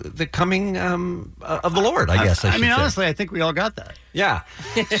 the coming of the Lord, I guess I should say. Honestly, I think we all got that. Yeah.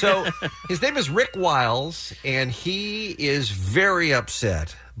 So his name is Rick Wiles, and he is very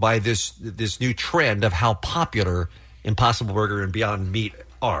upset by this new trend of how popular Impossible Burger and Beyond Meat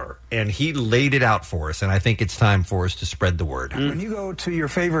are. And he laid it out for us, and I think it's time for us to spread the word. When you go to your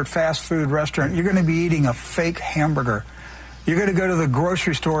favorite fast food restaurant, you're going to be eating a fake hamburger. You're going to go to the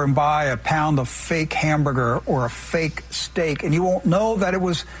grocery store and buy a pound of fake hamburger or a fake steak, and you won't know that it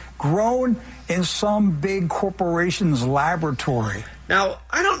was grown in some big corporation's laboratory. Now,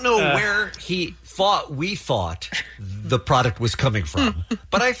 I don't know where we thought the product was coming from,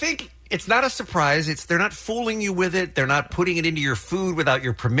 but I think it's not a surprise. They're not fooling you with it. They're not putting it into your food without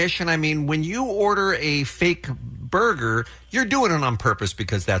your permission. I mean, when you order a fake burger, you're doing it on purpose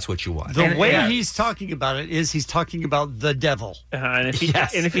because that's what you want. The way he's talking about it is he's talking about the devil. And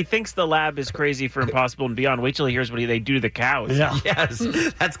if he thinks the lab is crazy for Impossible and Beyond, wait till he hears what they do to the cows. Yeah. Yes,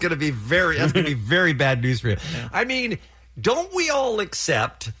 that's going to be very bad news for you. Yeah. I mean, don't we all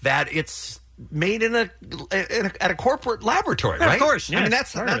accept that it's made at a corporate laboratory, right? Of course. Yes, I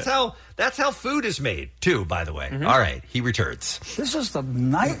mean, that's how food is made, too, by the way. Mm-hmm. All right, he returns. This is the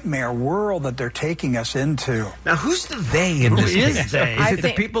nightmare world that they're taking us into. Now, who's the they in this? Who is they? Is it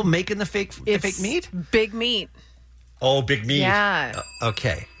the people making the fake meat? Big Meat. Oh, Big Meat. Yeah.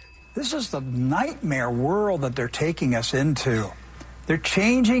 Okay. This is the nightmare world that they're taking us into. They're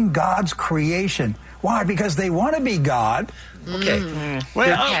changing God's creation. Why? Because they want to be God. Okay.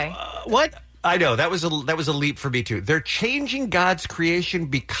 What? I know that was a leap for me too. They're changing God's creation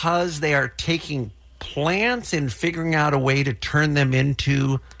because they are taking plants and figuring out a way to turn them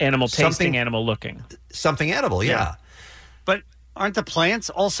into animal tasting, animal looking, something edible. Yeah. But aren't the plants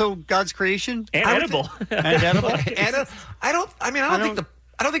also God's creation and edible? And edible. And I don't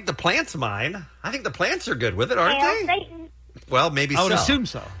think the plants mine. I think the plants are good with it, aren't they? Well, maybe I would assume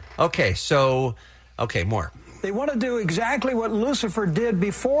so. Okay, more. They want to do exactly what Lucifer did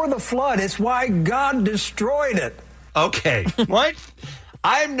before the flood. It's why God destroyed it. Okay. What?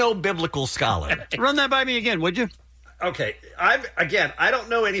 I'm no biblical scholar. Run that by me again, would you? Okay. I don't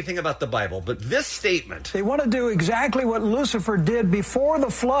know anything about the Bible, but this statement. They want to do exactly what Lucifer did before the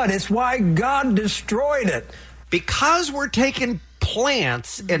flood. It's why God destroyed it. Because we're taking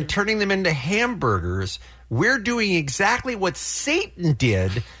plants and turning them into hamburgers, we're doing exactly what Satan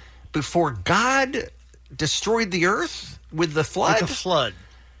did before God destroyed the earth with the flood? With the flood.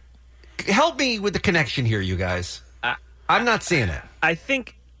 Help me with the connection here, you guys. I'm not seeing it. I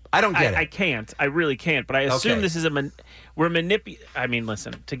think... I don't get it. I can't. I really can't. But I assume this is we're manipulating... I mean,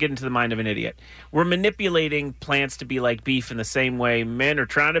 listen, to get into the mind of an idiot. We're manipulating plants to be like beef in the same way men are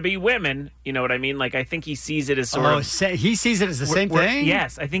trying to be women. You know what I mean? Like, I think he sees it as sort of... he sees it as the same thing?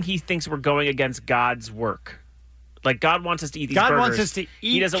 Yes. I think he thinks we're going against God's work. Like, God wants us to eat these burgers. God wants us to eat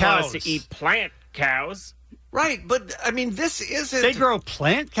He doesn't cows. want us to eat plant cows. Right, but, I mean, this isn't... They grow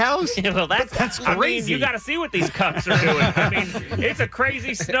plant cows? Well, that's crazy. I mean, you got to see what these cucks are doing. I mean, it's a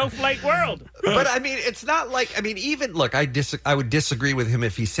crazy snowflake world. But, I mean, it's not like... I mean, even... Look, I would disagree with him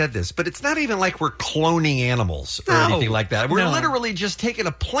if he said this, but it's not even like we're cloning animals or anything like that. We're literally just taking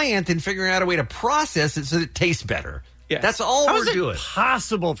a plant and figuring out a way to process it so that it tastes better. Yes. That's all we're doing. How is it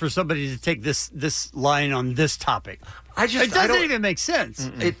possible for somebody to take this line on this topic? It doesn't even make sense.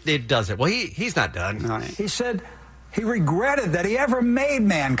 It doesn't. Well, he's not done. Right. He said he regretted that he ever made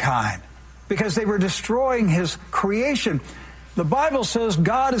mankind because they were destroying his creation. The Bible says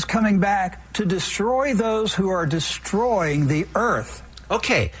God is coming back to destroy those who are destroying the earth.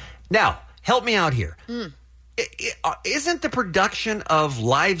 Okay. Now, help me out here. Isn't the production of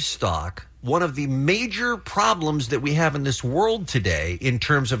livestock one of the major problems that we have in this world today in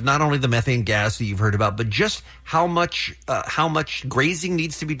terms of not only the methane gas that you've heard about, but just how much grazing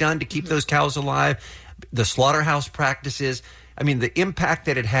needs to be done to keep those cows alive, the slaughterhouse practices, I mean, the impact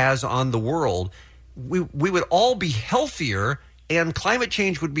that it has on the world. We would all be healthier and climate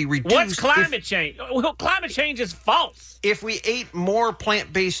change would be reduced. What's climate change? Well, climate change is false. If we ate more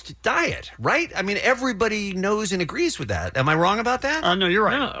plant-based diet, right? I mean, everybody knows and agrees with that. Am I wrong about that? No, you're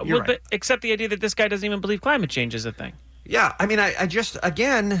right. No, you're right. But except the idea that this guy doesn't even believe climate change is a thing. Yeah, I mean, I just,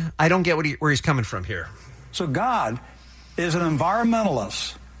 again, I don't get where he's coming from here. So God is an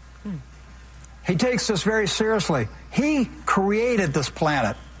environmentalist. He takes this very seriously. He created this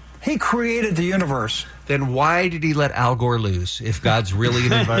planet. He created the universe. Then why did he let Al Gore lose if God's really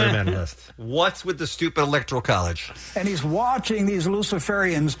an environmentalist? What's with the stupid electoral college? And he's watching these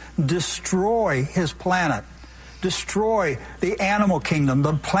Luciferians destroy his planet, destroy the animal kingdom,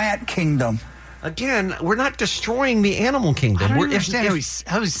 the plant kingdom. Again, we're not destroying the animal kingdom. I don't understand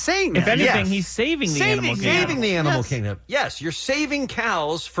how he's saying that. If anything, he's saving the animal kingdom. Saving the animal kingdom. Yes, you're saving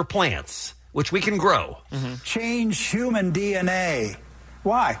cows for plants, which we can grow. Change human DNA.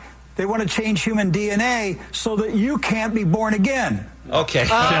 Why? They want to change human DNA so that you can't be born again. Okay. All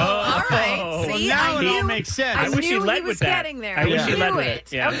right. See, now I it all knew, makes sense. I I wish he knew led he with was that. getting there. I wish he led knew with it.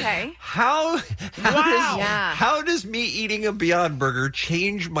 it. Yeah. Okay. How does me eating a Beyond Burger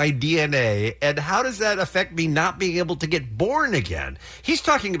change my DNA, and how does that affect me not being able to get born again? He's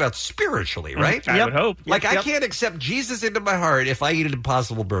talking about spiritually, right? I would hope. Like, I can't accept Jesus into my heart if I eat an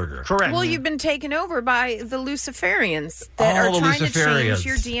Impossible Burger. Correct. Well, you've been taken over by the Luciferians that Oh, are the trying to Luciferians. change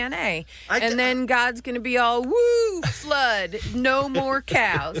your DNA. And then God's going to be all, woo, flood, no more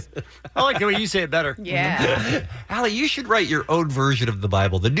cows. I like the way you say it better. Yeah. Allie, you should write your own version of the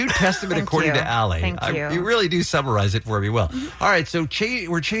Bible, the New Testament Thank according you. to Allie. Thank you. You really do summarize it for me well. All right, so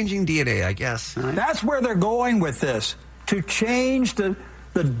we're changing DNA, I guess. That's where they're going with this, to change the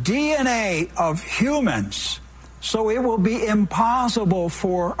DNA of humans so it will be impossible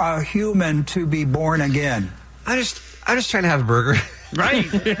for a human to be born again. I'm just trying to have a burger. Right.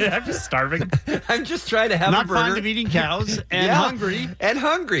 I'm just starving. I'm just trying to have Not a burger. fond of eating cows and hungry. And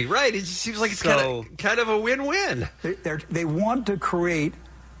hungry, right. It just seems like it's kind of a win-win. They want to create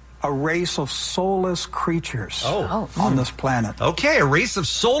a race of soulless creatures on this planet. Okay, a race of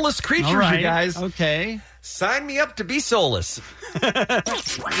soulless creatures, All right. you guys. Okay. Sign me up to be soulless.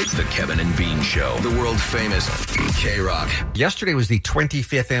 The Kevin and Bean Show, the world famous K-Rock. Yesterday was the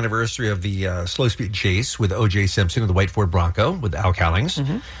 25th anniversary of the slow-speed chase with O.J. Simpson of the White Ford Bronco with Al Cowlings.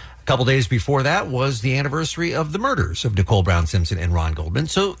 A couple days before that was the anniversary of the murders of Nicole Brown Simpson and Ron Goldman.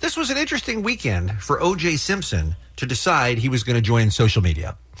 So this was an interesting weekend for O.J. Simpson to decide he was going to join social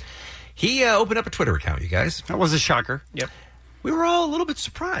media. He opened up a Twitter account, you guys. That was a shocker. Yep. We were all a little bit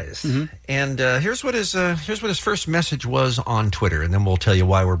surprised. And here's what his first message was on Twitter, and then we'll tell you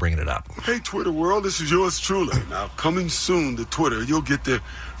why we're bringing it up. Hey, Twitter world, this is yours truly. Now, coming soon to Twitter, you'll get to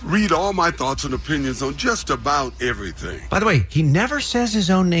read all my thoughts and opinions on just about everything. By the way, he never says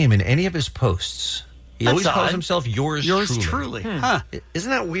his own name in any of his posts. He That's always calls odd. himself yours truly. Huh. Isn't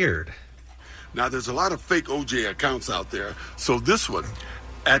that weird? Now, there's a lot of fake OJ accounts out there, so this one,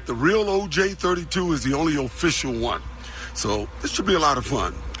 at the real OJ32, is the only official one. So this should be a lot of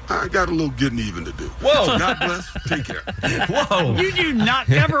fun. I got a little getting even to do. Whoa. God bless. Take care. Whoa. You do not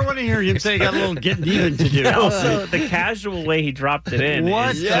ever want to hear him say got a little getting even to do. Also, the casual way he dropped it in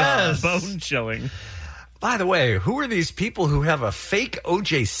is just bone-chilling. By the way, who are these people who have a fake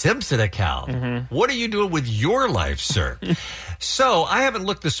O.J. Simpson account? What are you doing with your life, sir? So, I haven't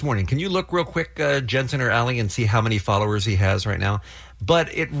looked this morning. Can you look real quick, Jensen or Allie, and see how many followers he has right now?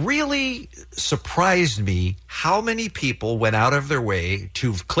 But it really surprised me how many people went out of their way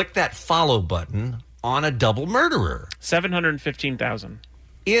to click that follow button on a double murderer. 715,000.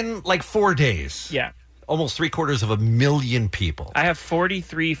 In like 4 days. Yeah. Almost 750,000 people. I have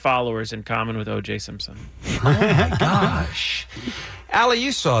 43 followers in common with O.J. Simpson. Oh my gosh. Allie,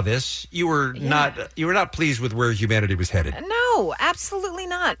 you saw this. You were not pleased with where humanity was headed. No, absolutely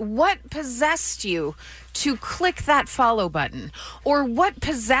not. What possessed you to click that follow button? Or what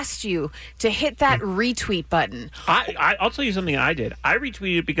possessed you to hit that retweet button? I'll tell you something I did. I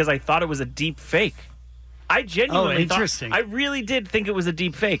retweeted because I thought it was a deep fake. I genuinely interesting. I really did think it was a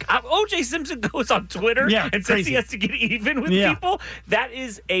deep fake. O.J. Simpson goes on Twitter and says he has to get even with people. That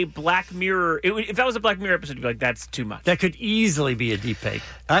is a Black Mirror. If that was a Black Mirror episode, you'd be like, that's too much. That could easily be a deep fake.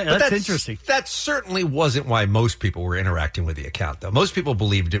 That's interesting. That certainly wasn't why most people were interacting with the account, though. Most people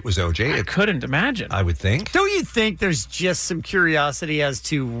believed it was O.J. I couldn't imagine. I would think. Don't you think there's just some curiosity as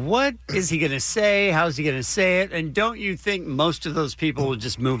to what is he going to say? How's he going to say it? And don't you think most of those people will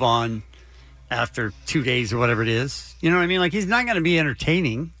just move on after 2 days or whatever it is? You know what I mean? Like, he's not going to be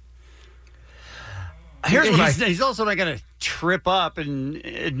entertaining. He's also not going to trip up and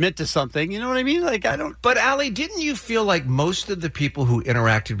admit to something. You know what I mean? Like, I don't. But, Allie, didn't you feel like most of the people who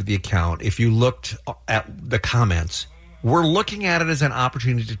interacted with the account, if you looked at the comments, were looking at it as an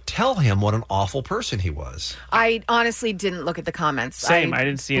opportunity to tell him what an awful person he was? I honestly didn't look at the comments. Same. I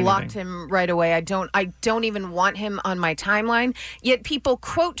didn't see anything. Blocked him right away. I don't even want him on my timeline. Yet people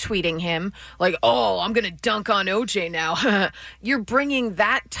quote tweeting him like, "Oh, I'm going to dunk on OJ now." You're bringing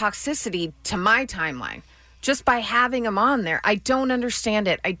that toxicity to my timeline just by having him on there. I don't understand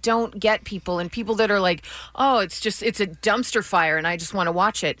it. I don't get people and people that are like, "Oh, it's a dumpster fire and I just want to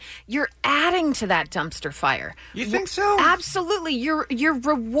watch it." You're adding to that dumpster fire. You think so? Absolutely. You're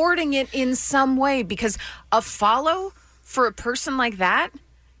rewarding it in some way, because a follow for a person like that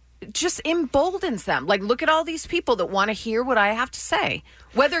just emboldens them. Like, look at all these people that want to hear what I have to say.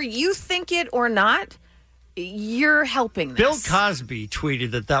 Whether you think it or not, you're helping this. Bill Cosby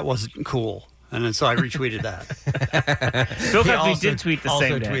tweeted that wasn't cool. And then so I retweeted that. Bill Cosby did tweet the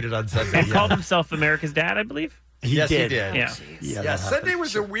same day. Also tweeted on Sunday. And called himself America's dad, I believe. Yes, he did. Yeah. Yeah, Sunday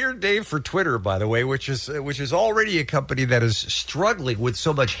was a weird day for Twitter, by the way, which is already a company that is struggling with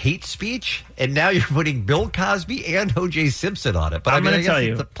so much hate speech, and now you're putting Bill Cosby and O.J. Simpson on it. But I'm going to tell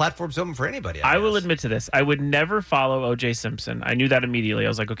you, the platform's open for anybody. I will admit to this. I would never follow O.J. Simpson. I knew that immediately. I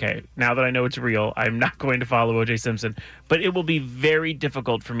was like, okay, now that I know it's real, I'm not going to follow O.J. Simpson. But it will be very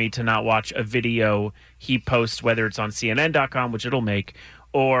difficult for me to not watch a video he posts, whether it's on CNN.com, which it'll make,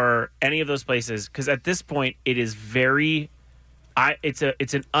 or any of those places, because at this point it is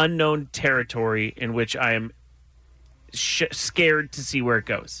it's an unknown territory in which I am scared to see where it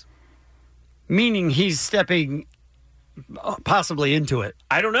goes. Meaning he's stepping possibly into it.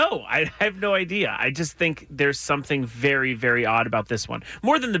 I don't know. I have no idea. I just think there's something very, very odd about this one.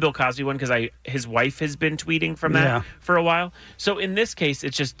 More than the Bill Cosby one, because his wife has been tweeting from that for a while. So in this case,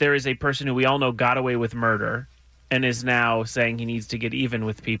 it's just there is a person who we all know got away with murder and is now saying he needs to get even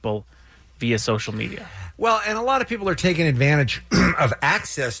with people via social media. Well, and a lot of people are taking advantage of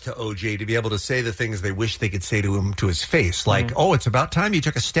access to OJ to be able to say the things they wish they could say to him to his face. Like, oh, it's about time you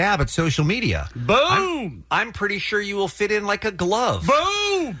took a stab at social media. Boom! I'm pretty sure you will fit in like a glove.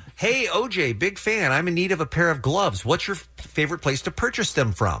 Boom! Hey, OJ, big fan. I'm in need of a pair of gloves. What's your favorite place to purchase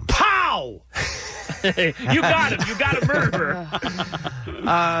them from? Pow! You got him. You got a murderer.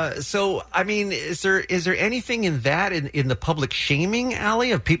 So, I mean, is there anything in that, in the public shaming, Allie,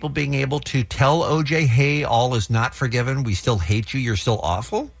 of people being able to tell OJ, hey, all is not forgiven. We still hate you. You're still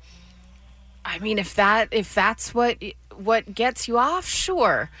awful? I mean, if that's what gets you off,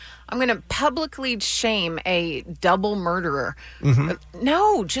 sure. I'm going to publicly shame a double murderer. Mm-hmm.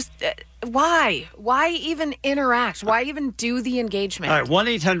 No, just why? Why even interact? Why even do the engagement? All right,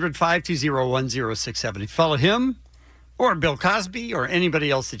 1-800-520-1067. If you follow him or Bill Cosby or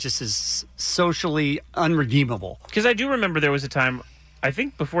anybody else that just is socially unredeemable. Because I do remember there was a time, I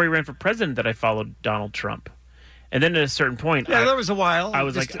think before he ran for president, that I followed Donald Trump. And then at a certain point... there was a while. I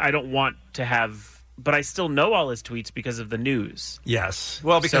was like, I don't want to have... But I still know all his tweets because of the news. Yes.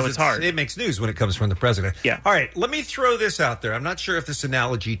 Well, because so it's hard. It makes news when it comes from the president. Yeah. All right, let me throw this out there. I'm not sure if this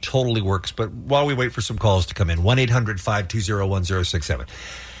analogy totally works, but while we wait for some calls to come in, 1-800-520-1067.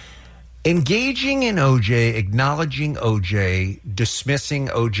 Engaging in OJ, acknowledging OJ, dismissing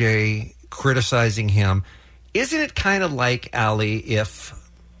OJ, criticizing him, isn't it kind of like, Allie, if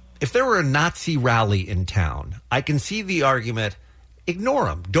there were a Nazi rally in town, I can see the argument... Ignore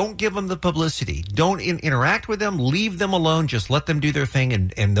them. Don't give them the publicity. Don't interact with them. Leave them alone. Just let them do their thing,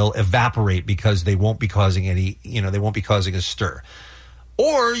 and they'll evaporate because they won't be causing they won't be causing a stir.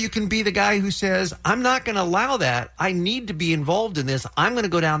 Or you can be the guy who says, I'm not going to allow that. I need to be involved in this. I'm going to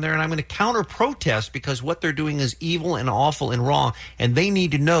go down there and I'm going to counter protest because what they're doing is evil and awful and wrong, and they need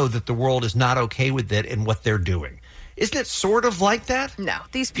to know that the world is not okay with it and what they're doing. Isn't it sort of like that? No,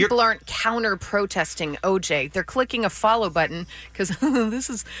 these people aren't counter-protesting OJ. They're clicking a follow button because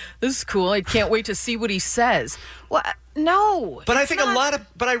this is cool. I can't wait to see what he says. Well, no. But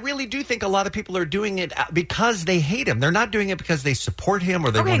I really do think a lot of people are doing it because they hate him. They're not doing it because they support him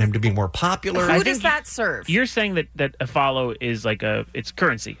or they want him to be more popular. Who does that serve? You're saying that a follow is like it's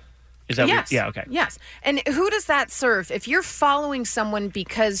currency. Is that yes. Yeah, okay. Yes. And who does that serve? If you're following someone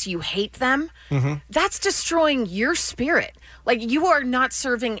because you hate them, that's destroying your spirit. Like, you are not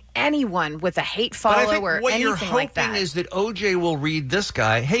serving anyone with a hate follow or anything like that. What you're hoping is that OJ will read this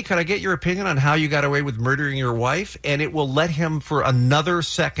guy, hey, can I get your opinion on how you got away with murdering your wife? And it will let him for another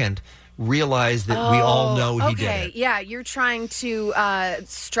second realize that we all know he did it. Yeah, you're trying to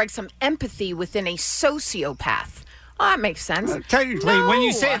strike some empathy within a sociopath. Oh, that makes sense. Technically, when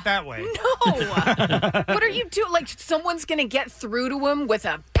you say it that way. No. What are you doing? Like, someone's going to get through to him with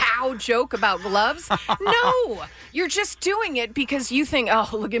a pow joke about gloves? No. You're just doing it because you think, oh,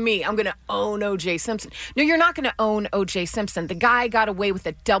 look at me. I'm going to own O.J. Simpson. No, you're not going to own O.J. Simpson. The guy got away with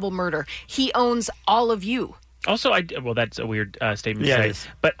a double murder. He owns all of you. Also, that's a weird statement to say. It is.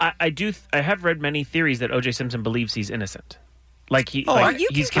 But I have read many theories that O.J. Simpson believes he's innocent. Like he's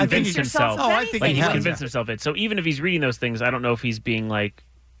convinced himself. He's convinced himself it. So even if he's reading those things, I don't know if he's being like,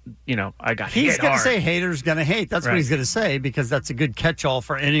 I got hit He's going to hard. say haters going to hate. That's what he's going to say because that's a good catch-all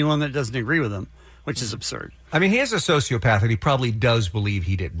for anyone that doesn't agree with him, which is absurd. I mean, he is a sociopath, and he probably does believe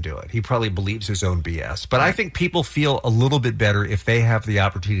he didn't do it. He probably believes his own BS. But I think people feel a little bit better if they have the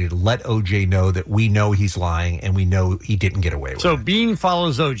opportunity to let OJ know that we know he's lying and we know he didn't get away with it. So Bean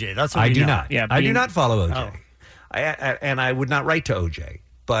follows OJ. That's what I we do know. not. Yeah, I do not follow OJ. Oh. And I would not write to OJ.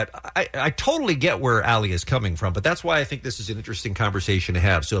 But I totally get where Allie is coming from. But that's why I think this is an interesting conversation to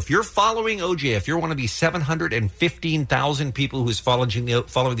have. So if you're following OJ, if you're one of these 715,000 people who's following the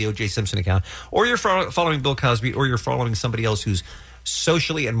OJ Simpson account, or you're following Bill Cosby, or you're following somebody else who's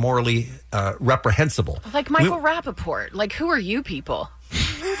socially and morally reprehensible. Like Michael Rappaport. Like, who are you people?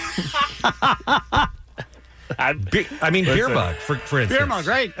 Beerbug, for instance. Beerbug,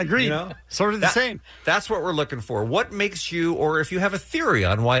 right. Agreed. Sort of the same. That's what we're looking for. What makes you, or if you have a theory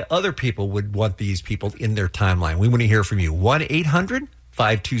on why other people would want these people in their timeline, we want to hear from you.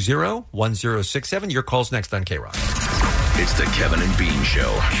 1-800-520-1067. Your call's next on K-Rock. It's the Kevin and Bean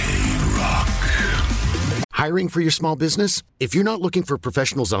Show. K-Rock. Hiring for your small business? If you're not looking for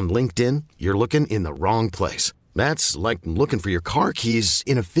professionals on LinkedIn, you're looking in the wrong place. That's like looking for your car keys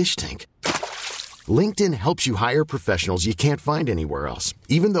in a fish tank. LinkedIn helps you hire professionals you can't find anywhere else,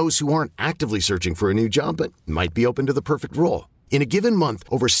 even those who aren't actively searching for a new job but might be open to the perfect role. In a given month,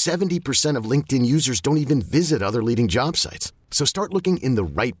 over 70% of LinkedIn users don't even visit other leading job sites. So start looking in the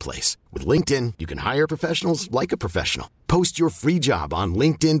right place. With LinkedIn, you can hire professionals like a professional. Post your free job on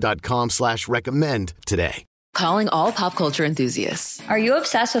linkedin.com/recommend today. Calling all pop culture enthusiasts. Are you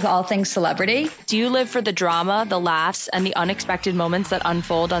obsessed with all things celebrity? Do you live for the drama, the laughs, and the unexpected moments that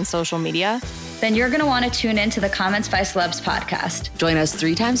unfold on social media? Then you're going to want to tune in to the Comments by Celebs podcast. Join us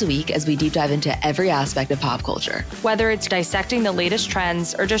 3 times a week as we deep dive into every aspect of pop culture. Whether it's dissecting the latest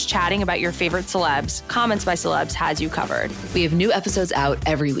trends or just chatting about your favorite celebs, Comments by Celebs has you covered. We have new episodes out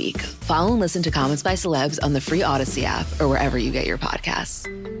every week. Follow and listen to Comments by Celebs on the free Odyssey app or wherever you get your podcasts.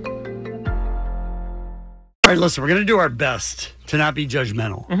 All right, listen, we're going to do our best to not be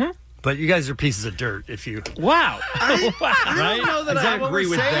judgmental. But you guys are pieces of dirt if you... Wow. I don't know that I agree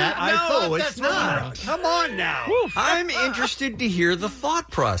with that. No, it's not. Come on now. I'm interested to hear the thought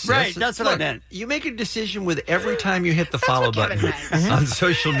process. Right, that's what I meant. You make a decision with every time you hit the follow button on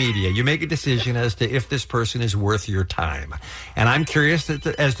social media. You make a decision as to if this person is worth your time. And I'm curious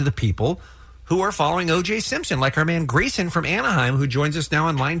as to the people who are following O.J. Simpson, like our man Grayson from Anaheim, who joins us now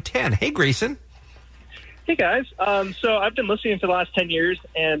on line 10. Hey, Grayson. Hey, guys. So I've been listening for the last 10 years,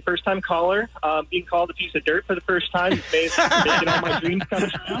 and first-time caller, being called a piece of dirt for the first time is making all my dreams come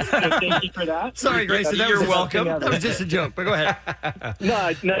true. So thank you for that. Sorry, Grayson. You're welcome. That was just a joke, but go ahead. No,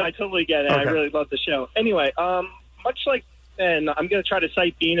 I totally get it. Okay. I really love the show. Anyway, much like, and I'm going to try to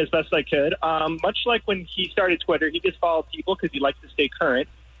cite Bean as best I could, much like when he started Twitter, he just followed people because he likes to stay current.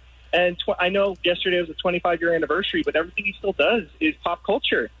 And I know yesterday was a 25-year anniversary, but everything he still does is pop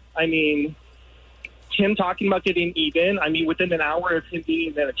culture. I mean... him talking about getting even. I mean, within an hour of him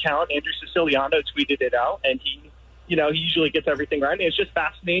being an account, Andrew Siciliano tweeted it out, and he usually gets everything right. And it's just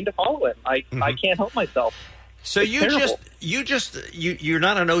fascinating to follow him. I can't help myself. So you're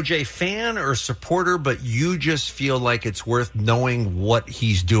not an OJ fan or supporter, but you just feel like it's worth knowing what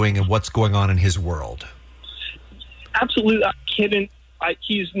he's doing and what's going on in his world. Absolutely, I'm kidding.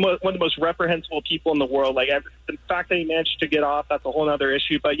 He's one of the most reprehensible people in the world. Like the fact that he managed to get off, that's a whole other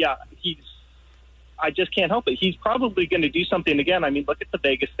issue. But yeah, I just can't help it. He's probably going to do something again. I mean, look at the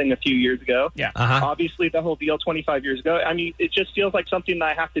Vegas thing a few years ago. Yeah. Obviously, the whole deal 25 years ago. I mean, it just feels like something that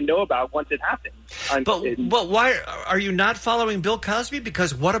I have to know about once it happens. But why are you not following Bill Cosby?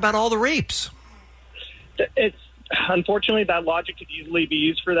 Because what about all the rapes? It's unfortunately that logic could easily be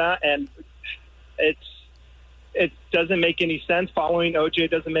used for that, and it doesn't make any sense. Following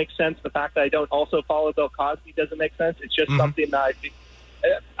OJ doesn't make sense. The fact that I don't also follow Bill Cosby doesn't make sense. It's just something that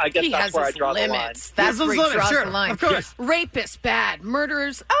I guess that's where I draw the line. That's where he draws the line. Of course. Rapists, bad.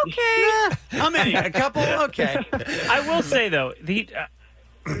 Murderers, okay. How many? A couple? Okay. I will say, though,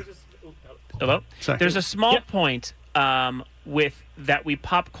 hello? Sorry. There's a small point with that we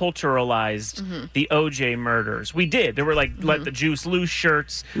pop culturalized the OJ murders. We did. There were let the juice loose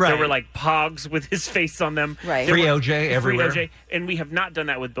shirts. Right. There were pogs with his face on them. Right. Free OJ everywhere. Free OJ, and we have not done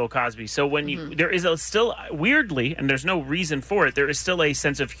that with Bill Cosby. So when there is still weirdly, and there's no reason for it, there is still a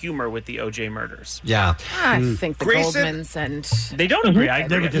sense of humor with the OJ murders. Yeah. I think the Grayson, Goldmans and they don't agree. I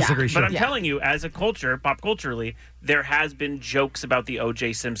agree. They would disagree. But I'm telling you, as a culture, pop culturally, there has been jokes about the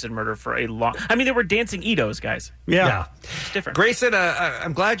O.J. Simpson murder for a long... I mean, there were dancing Edos, guys. Yeah. It's different. Grayson,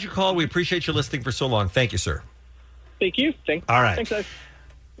 I'm glad you called. We appreciate you listening for so long. Thank you, sir. Thank you. All right. Thanks, guys.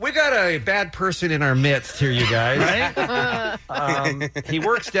 We got a bad person in our midst here, you guys. Right? He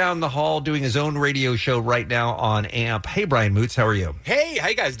works down the hall doing his own radio show right now on AMP. Hey, Brian Moots, how are you? Hey, how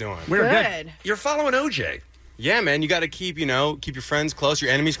you guys doing? We're good. You're following OJ. Yeah, man, you got to keep your friends close,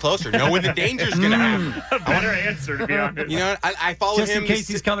 your enemies closer. Know when the danger's going to happen. A better answer, to be honest. You know, I follow Just him. in case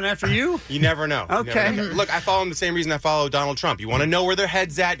he's coming after you? You never know. Okay. You never know. Look, I follow him the same reason I follow Donald Trump. You want to know where their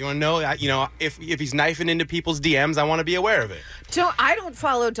head's at. You want to know, if he's knifing into people's DMs, I want to be aware of it. I don't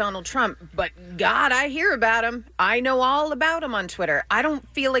follow Donald Trump, but God, I hear about him. I know all about him on Twitter. I don't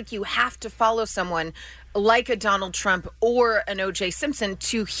feel like you have to follow someone like a Donald Trump or an O.J. Simpson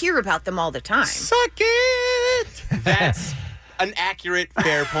to hear about them all the time. Suck it! That's an accurate,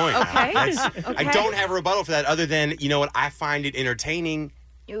 fair point. Okay. I don't have a rebuttal for that other than, you know what, I find it entertaining.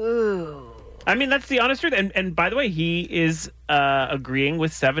 Ooh. I mean, that's the honest truth. And by the way, he is agreeing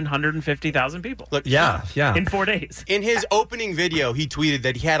with 750,000 people. Look, Yeah. In 4 days. In his opening video, he tweeted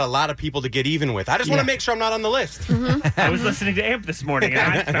that he had a lot of people to get even with. I just want to make sure I'm not on the list. I was listening to AMP this morning, and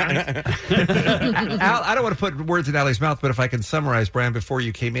I found it. Al, I don't want to put words in Allie's mouth, but if I can summarize, Brian, before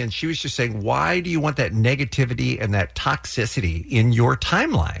you came in, she was just saying, why do you want that negativity and that toxicity in your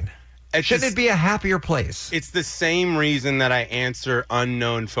timeline? Shouldn't it be a happier place? It's the same reason that I answer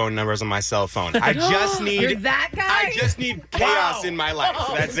unknown phone numbers on my cell phone. I just need You're that guy? I just need chaos in my life.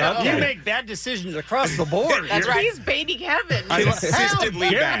 That's it. You make bad decisions across the board. That's right. He's baby Kevin.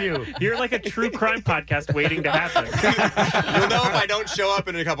 Consistently bad. You're like a true crime podcast waiting to happen. You'll know if I don't show up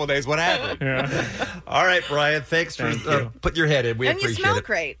in a couple days what happened. All right, Brian. Thanks for putting your head in. We And you appreciate smell it.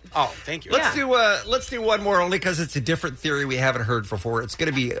 great. Oh, thank you. Let's do one more, only because it's a different theory we haven't heard before. It's going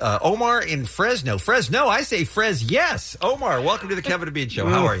to be Omar in Fresno. Fresno, I say yes. Omar, welcome to the Kevin and Bean Show.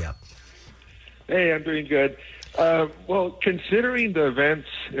 How are you? Hey, I'm doing good. Well, considering the events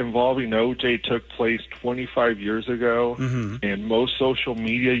involving OJ took place 25 years ago, and most social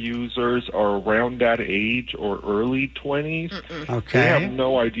media users are around that age or early 20s, they have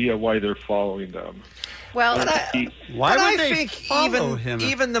no idea why they're following them. Well, why would they think follow him?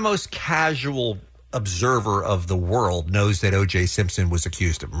 Even the most casual observer of the world knows that O.J. Simpson was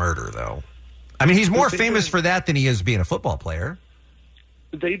accused of murder, though. I mean, he's more famous for that than he is being a football player.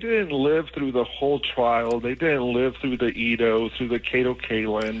 They didn't live through the whole trial. They didn't live through the Edo, through the Cato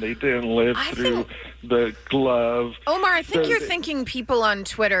Kalin. They didn't live through the glove. Omar, I think you're thinking people on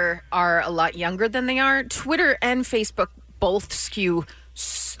Twitter are a lot younger than they are. Twitter and Facebook both skew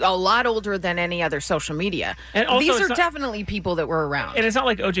a lot older than any other social media. And also, these are definitely people that were around. And it's not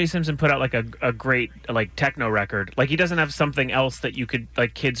like O.J. Simpson put out like a great like techno record. Like he doesn't have something else that you could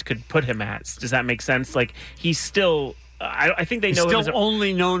like kids could put him as. Does that make sense? Like he's still. I think they know He's him still as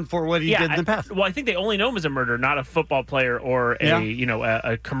only known for what he did in the past. Well, I think they only know him as a murderer, not a football player or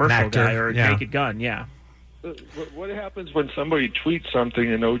a commercial actor, guy or a naked gun. Yeah. What happens when somebody tweets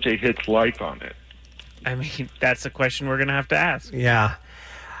something and OJ hits like on it? I mean, that's a question we're going to have to ask. Yeah.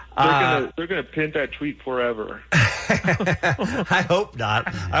 They're gonna pin that tweet forever. I hope not.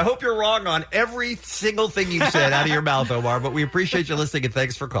 I hope you're wrong on every single thing you've said out of your mouth, Omar, but we appreciate you listening and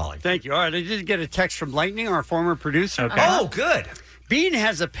thanks for calling. Thank you. All right, I did get a text from Lightning, our former producer. Okay. Oh, good. Bean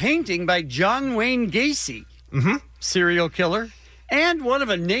has a painting by John Wayne Gacy, serial killer, and one of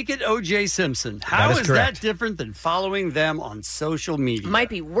a naked O.J. Simpson. How is that different than following them on social media? Might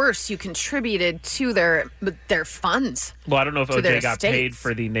be worse. You contributed to their funds. Well, I don't know if to O.J. their got paid estates.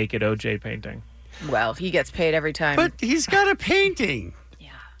 for the naked O.J. painting. Well, he gets paid every time. But he's got a painting.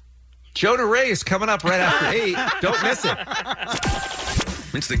 Jonah Ray is coming up right after 8. Don't miss it.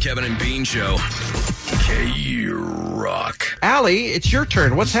 It's the Kevin and Bean Show. K-Rock. Allie, it's your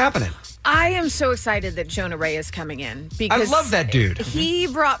turn. What's happening? I am so excited that Jonah Ray is coming in because I love that dude. He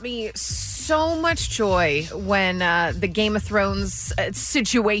brought me so much joy when the Game of Thrones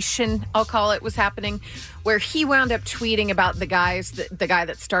situation, I'll call it, was happening, where he wound up tweeting about the guy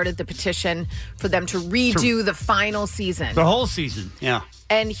that started the petition for them to redo the final season. The whole season, yeah.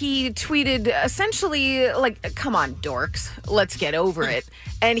 And he tweeted essentially like, come on, dorks, let's get over it.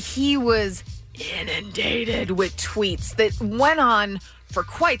 And he was inundated with tweets that went on for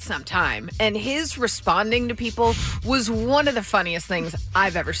quite some time, and his responding to people was one of the funniest things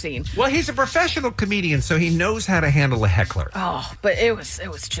I've ever seen. Well, he's a professional comedian, so he knows how to handle a heckler. Oh, but it was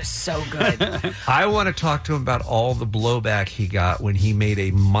just so good. I want to talk to him about all the blowback he got when he made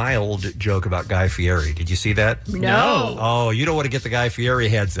a mild joke about Guy Fieri. Did you see that? No. Oh, you don't want to get the Guy Fieri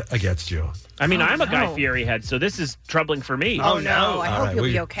heads against you. I mean, I'm a Guy Fieri head, so this is troubling for me. Oh, no. I hope you'll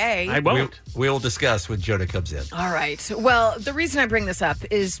be okay. I won't. We'll discuss when Jonah comes in. All right. Well, the reason I bring this up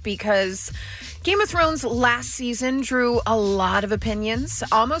is because Game of Thrones last season drew a lot of opinions,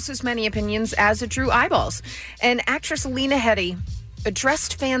 almost as many opinions as it drew eyeballs. And actress Lena Headey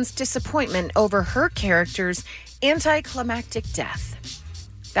addressed fans' disappointment over her character's anticlimactic death.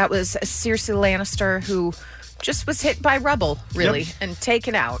 That was Cersei Lannister, who just was hit by rubble, really, and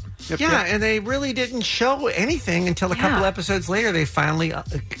taken out. And they really didn't show anything until a couple episodes later. They finally,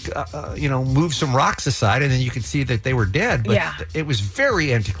 moved some rocks aside, and then you could see that they were dead. But it was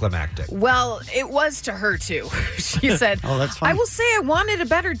very anticlimactic. Well, it was to her, too. She said, "Oh, that's fine. I will say I wanted a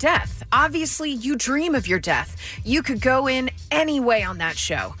better death. Obviously, you dream of your death. You could go in any way on that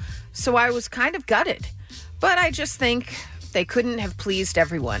show. So I was kind of gutted. But I just think they couldn't have pleased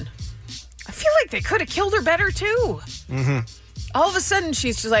everyone. I feel like they could have killed her better, too. Mm-hmm. All of a sudden,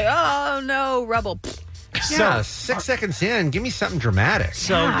 she's just like, oh, no, rubble. Yeah, 6 seconds in, give me something dramatic.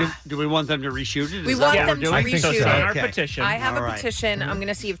 So, do we want them to reshoot it? We Is want that what them we're to doing? reshoot it. Sign our petition. I have All a right. petition. I'm going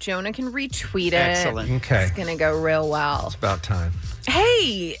to see if Jonah can retweet it. Excellent. Okay. It's going to go real well. It's about time.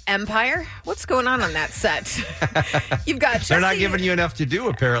 Hey, Empire. What's going on that set? You've got Jesse. They're not giving you enough to do,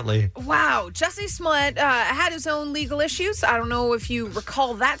 apparently. Wow. Jesse Smollett had his own legal issues. I don't know if you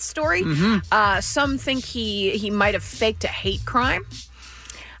recall that story. Some think he might have faked a hate crime.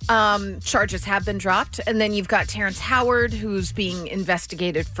 Charges have been dropped. And then you've got Terrence Howard, who's being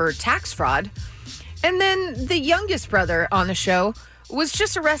investigated for tax fraud. And then the youngest brother on the show was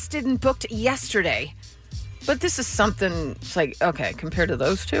just arrested and booked yesterday. But this is something, it's like, okay, compared to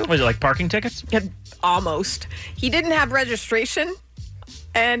those two. Was it like parking tickets? Yeah, almost. He didn't have registration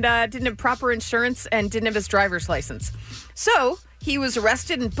and didn't have proper insurance and didn't have his driver's license. So he was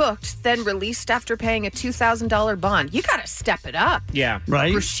arrested and booked, then released after paying a $2,000 bond. You got to step it up. Yeah.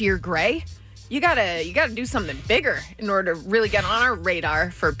 Right. Brashear Gray. You gotta do something bigger in order to really get on our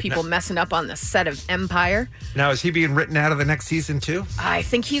radar for people messing up on the set of Empire. Now, is he being written out of the next season, too? I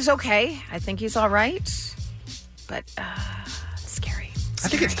think he's okay. I think he's all right. But it's scary. I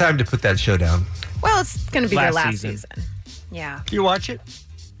think it's time to put that show down. Well, it's going to be their last season. season. Yeah. You watch it?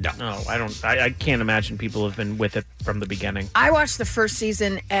 No, I don't. I can't imagine people have been with it from the beginning. I watched the first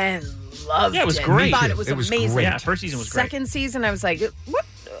season and loved it. Yeah, it was great. I thought it was amazing. Great. Yeah, first season was great. Second season, I was like,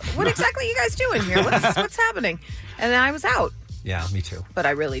 what exactly are you guys doing here? What's happening? And then I was out. Yeah, me too. But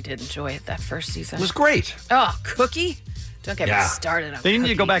I really did enjoy it that first season. It was great. Oh, Cookie? Don't get me started on They need Cookie.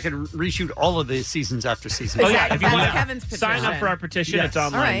 to go back and reshoot all of the seasons after season. Oh, yeah. If you want Kevin's to sign up for our petition, Yes. it's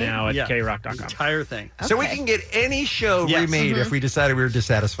online All right. now at krock.com. Entire thing. So we can get any show Yes. remade if we decided we were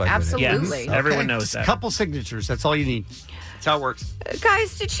dissatisfied Absolutely. with it. Yes. Everyone knows Just that. a couple signatures. That's all you need. That's how it works.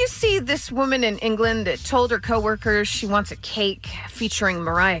 Guys, did you see this woman in England that told her coworkers she wants a cake featuring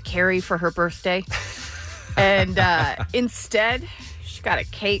Mariah Carey for her birthday? And instead, she got a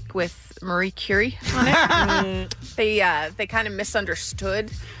cake with Marie Curie on it. They kind of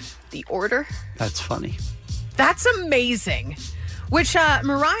misunderstood the order. That's funny. That's amazing. Which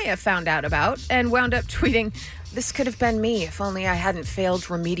Mariah found out about and wound up tweeting, "This could have been me if only I hadn't failed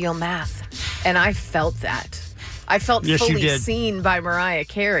remedial math." And I felt that. I felt Yes, you fully did. seen by Mariah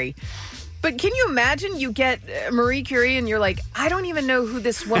Carey. But can you imagine you get Marie Curie and you're like, I don't even know who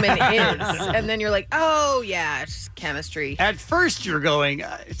this woman is. And then you're like, oh, yeah, it's just chemistry. At first, you're going,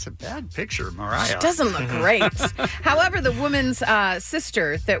 it's a bad picture, Mariah. She doesn't look great. However, the woman's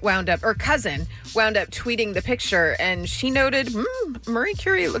sister that wound up, or cousin, wound up tweeting the picture, and she noted, Marie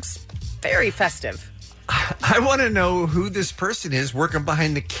Curie looks very festive. I want to know who this person is working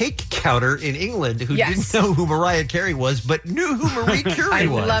behind the cake counter in England who didn't know who Mariah Carey was, but knew who Marie Curie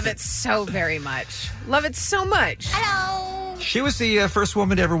was. I love it so very much. Love it so much. Hello. She was the first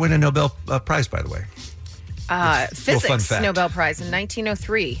woman to ever win a Nobel Prize, by the way. Fun Physics fact. Nobel Prize in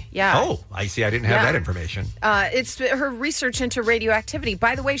 1903. Yeah. Oh, I see. I didn't have that information. It's her research into radioactivity.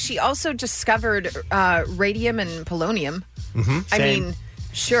 By the way, she also discovered radium and polonium. I mean,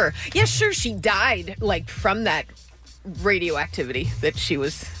 sure. Yeah, sure. She died from that radioactivity that she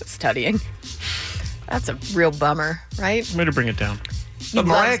was studying. That's a real bummer, right? Way to bring it down. But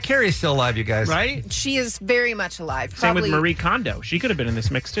Mariah Carey's still alive, you guys. Right? She is very much alive. Same with Marie Kondo. She could have been in this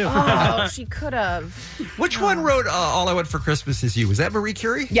mix, too. Oh, she could have. Which one wrote All I Want for Christmas Is You? Was that Marie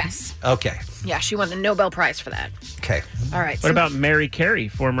Curie? Yes. Okay. Yeah, she won the Nobel Prize for that. Okay. All right. What about Mary Carey,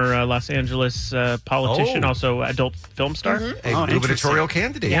 former Los Angeles politician, also adult film star? A gubernatorial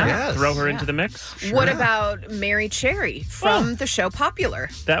candidate. Yeah. Yes. Throw her into the mix. What about Mary Cherry from the show Popular?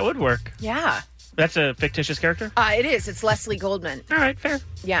 That would work. Yeah. That's a fictitious character? It is. It's Leslie Goldman. All right, fair.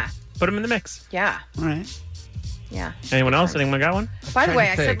 Yeah. Put him in the mix. Yeah. All right. Yeah. Anyone else? Anyone got one? By the way,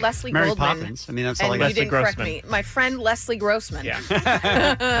 I said Leslie Mary Goldman. Poppins. I mean, that's all I and got. you didn't Leslie correct Grossman. me. My friend Leslie Grossman.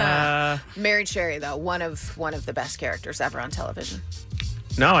 Yeah. Mary Cherry, though, one of the best characters ever on television.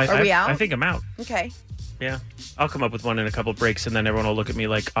 No, Are we out? I think I'm out. Okay. Yeah. I'll come up with one in a couple breaks, and then everyone will look at me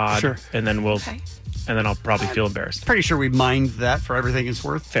like odd. Sure. And then and then I'll probably feel embarrassed. Pretty sure we mined that for everything it's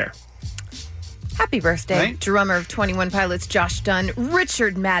worth. Fair. Happy birthday, Right? drummer of 21 Pilots, Josh Dunn,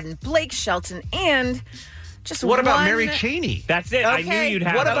 Richard Madden, Blake Shelton, and just What about one- Mary Cheney? That's it. I knew Okay. you'd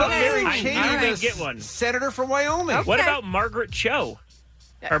have What it. about Okay. Mary I Cheney? knew they'd the get one. Senator from Wyoming. Okay. What about Margaret Cho?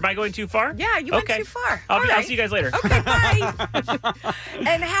 Or am I going too far? Yeah, you went Okay. too far. I'll All right. see you guys later. Okay, bye.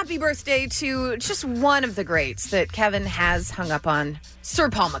 And happy birthday to just one of the greats that Kevin has hung up on, Sir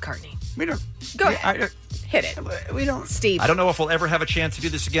Paul McCartney. We don't. Go ahead. Hit it. We don't. Steve. I don't know if we'll ever have a chance to do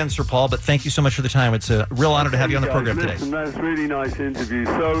this again, Sir Paul, but thank you so much for the time. It's a real honor to have you on the program today. Listen, that's a really nice interview.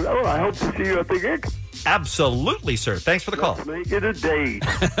 So, I hope to see you at the gig. Absolutely, sir. Thanks for the call. Let's make it a date.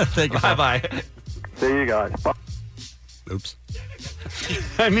 Thank you. Bye-bye. See you guys. Bye. Oops.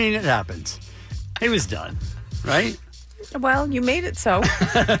 I mean, it happens. He was done, right? Well, you made it so.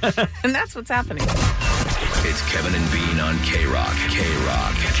 And that's what's happening. It's Kevin and Bean on K-Rock.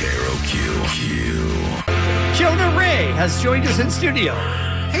 K-Rock. K-R-O-Q. Jonah Ray has joined us in studio.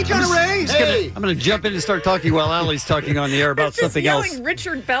 Hey, Jonah Ray. I'm going to jump in and start talking while Allie's talking on the air about Just something yelling else.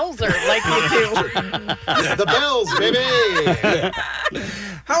 Richard Belzer like you do. The bells, baby.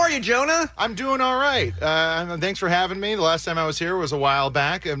 How are you, Jonah? I'm doing all right. Thanks for having me. The last time I was here was a while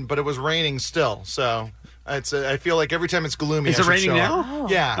back, but it was raining still. So I feel like every time it's gloomy, Is I it should raining show now? up. Oh.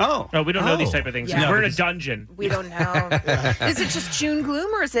 Yeah. Oh, we don't know these type of things. Yeah. We're in a dungeon. We don't know. Is it just June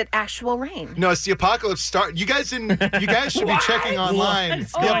gloom or is it actual rain? No, it's the apocalypse start. You guys should be checking online.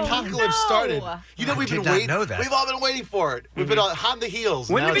 Oh, The apocalypse no. started. You know, I we've did been not waiting. know that. We've all been waiting for it. We've been on hot on the heels.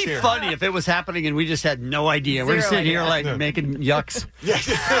 and Wouldn't now it it's be here. funny if it was happening and we just had no idea? We're Zero sitting here idea. like making yucks.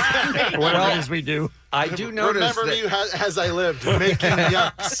 Or whatever it is we do. I do notice Remember me as I lived, making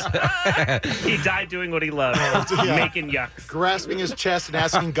yucks. He died doing what he loved, making yucks. Grasping his chest and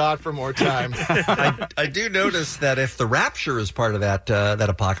asking God for more time. I do notice that if the rapture is part of that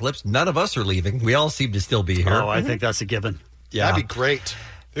apocalypse, none of us are leaving. We all seem to still be here. Oh, I think that's a given. Yeah. That'd be great.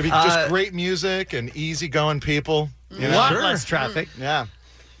 It'd be just great music and easygoing people. You know? A lot less traffic. Yeah.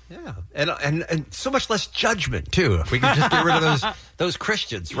 Yeah, and so much less judgment too. If we could just get rid of those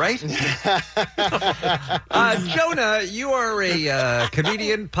Christians, right? Jonah, you are a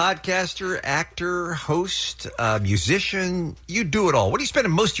comedian, podcaster, actor, host, musician. You do it all. What are you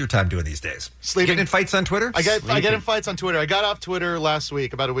spending most of your time doing these days? Sleeping. Getting in fights on Twitter? I get in fights on Twitter. I got off Twitter last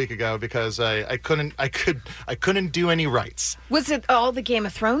week, about a week ago, because I couldn't do any rights. Was it all the Game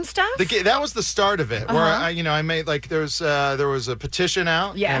of Thrones stuff? That was the start of it, where I made there was a petition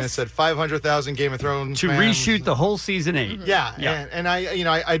out, Yes. and it said 500,000 Game of Thrones To fans. reshoot the whole season 8. Yeah, and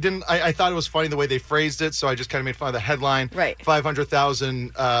I thought it was funny the way they phrased it, so I just kind of made fun of the headline. Right.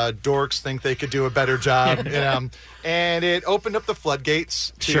 500,000 dorks think they could do a better job, and it opened up the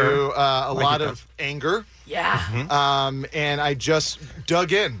floodgates to a lot of anger. Yeah. And I just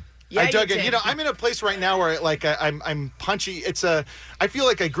dug in. Yeah, I dug you in. did. I'm in a place right now where I'm punchy. I feel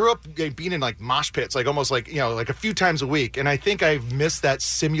like I grew up being in like mosh pits, like almost like a few times a week, and I think I've missed that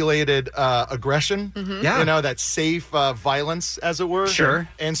simulated aggression. Yeah. That safe violence, as it were. Sure.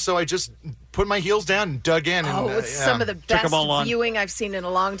 And so I just put my heels down and dug in. Oh, and, it's some of the best 'em all on. viewing I've seen in a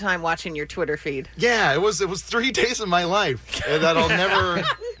long time watching your Twitter feed. Yeah, it was 3 days of my life that I'll never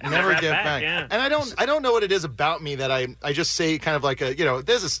get back. Yeah. And I don't know what it is about me that I just say kind of like there's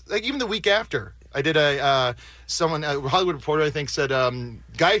this, like even the week after I did a Hollywood Reporter I think said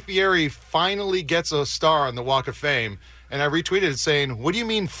Guy Fieri finally gets a star on the Walk of Fame. And I retweeted it saying, "What do you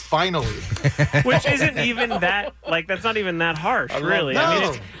mean finally?" Which isn't even that, that's not even that harsh, really. No.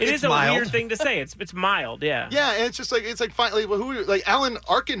 I mean, it is a mild. weird thing to say. It's mild, yeah. Yeah, and it's like finally, Alan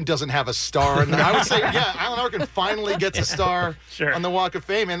Arkin doesn't have a star, and I would say, yeah, Alan Arkin finally gets a star on the Walk of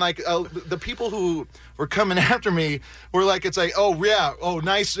Fame, and the people who were coming after me were like, it's like, oh yeah, oh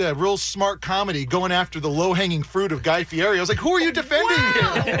nice, real smart comedy going after the low hanging fruit of Guy Fieri. I was like, who are you defending here?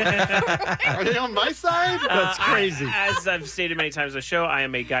 Are they on my side? That's crazy. As I've stated many times on the show, I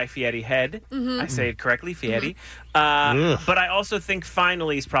am a Guy Fieri head. I say it correctly, Fieri. Mm-hmm. But I also think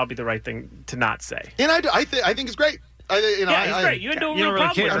finally is probably the right thing to not say. And I think it's great. He's great. You had no real problem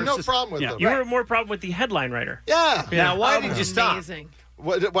with I it. have no problem with them. You were more problem with the headline writer. Yeah. Now, why did you stop? Amazing.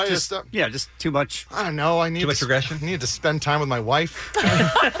 Why did I stop? Yeah, just too much. I don't know. I need Too much aggression? I need to spend time with my wife.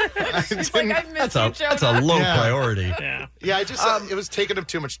 He's like, I miss you, Jonah. That's a low priority. Yeah, I just it was taking up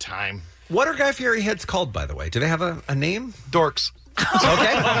too much time. What are Guy Fieri heads called, by the way? Do they have a name? Dorks.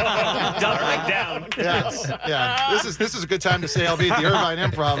 Okay. Doubling down. Yes. Yeah. This is a good time to say I'll be at the Irvine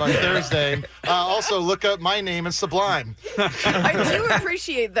Improv on Thursday. Also, look up my name in Sublime. I do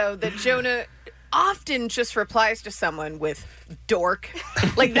appreciate, though, that Jonah often just replies to someone with dork.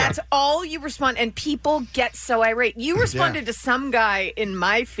 Like, that's all you respond. And people get so irate. You responded to some guy in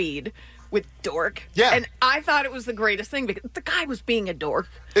my feed with dork. Yeah. And I thought it was the greatest thing because the guy was being a dork.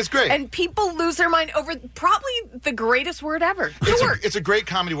 It's great. And people lose their mind over probably the greatest word ever. Dork. It's a great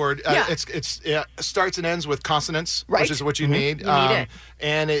comedy word. Yeah. It starts and ends with consonants, Right. which is what you need. You need it.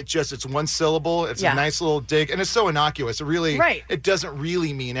 And it's one syllable. It's a nice little dig, and it's so innocuous. It doesn't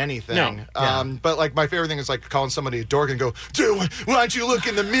really mean anything. No. But like my favorite thing is like calling somebody a dork and go, dude, why don't you look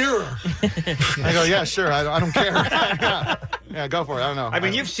in the mirror? I go, yeah, sure. I don't care. Yeah, go for it. I don't know. I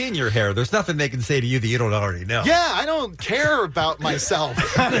mean, you've seen your hair. There's nothing something they can say to you that you don't already know. Yeah, I don't care about myself.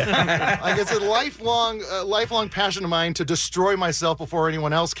 Like it's a lifelong passion of mine to destroy myself before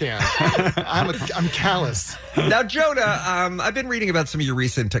anyone else can. I'm callous. Now, Jonah, I've been reading about some of your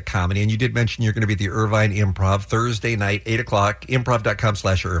recent comedy, and you did mention you're going to be at the Irvine Improv Thursday night, 8 o'clock,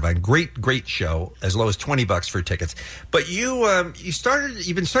 improv.com/Irvine. Great show, as low as $20 for tickets. But you've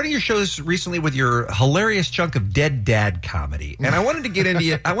been starting your shows recently with your hilarious chunk of dead dad comedy, and I wanted to get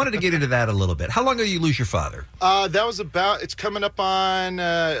into that a little bit. How long ago did you lose your father? It's coming up on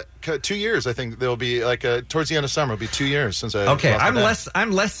 2 years. I think there'll be towards the end of summer. It'll be 2 years since I. Okay, lost my dad.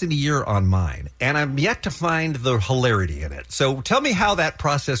 I'm less than a year on mine, and I'm yet to find the hilarity in it. So tell me how that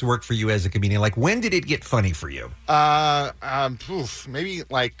process worked for you as a comedian. Like, when did it get funny for you? Maybe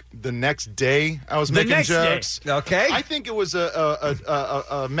like the next day I was making jokes. Day. Okay, I think it was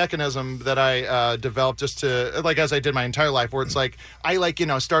a mechanism that I developed just to as I did my entire life, where it's like I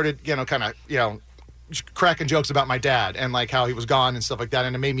started cracking jokes about my dad and like how he was gone and stuff like that,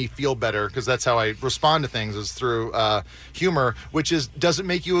 and it made me feel better because that's how I respond to things, is through humor, which doesn't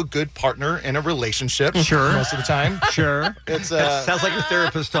make you a good partner in a relationship. Sure, most of the time. Sure, it's sounds like a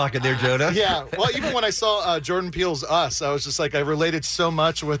therapist talking there, Jonah. Yeah, well, even when I saw Jordan Peele's Us, I was just like, I related so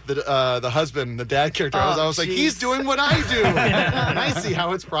much with the husband, the dad character. I was like, he's doing what I do, and I see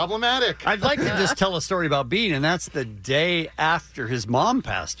how it's problematic. I'd like to just tell a story about Bean, and that's the day after his mom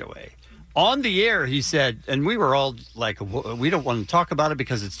passed away. On the air, he said, and we were all like, we don't want to talk about it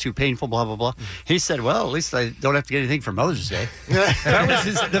because it's too painful, blah, blah, blah. He said, well, at least I don't have to get anything for Mother's Day. That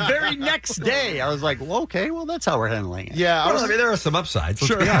was the very next day. I was like, well, okay, well, that's how we're handling it. Yeah. I mean, there are some upsides.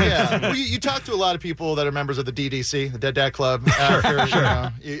 Sure. Yeah. Well, you talk to a lot of people that are members of the DDC, the Dead Dad Club. After,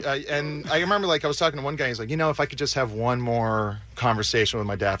 and I remember, I was talking to one guy, he's like, if I could just have one more conversation with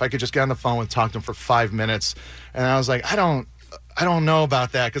my dad, if I could just get on the phone and talk to him for 5 minutes. And I was like, I don't know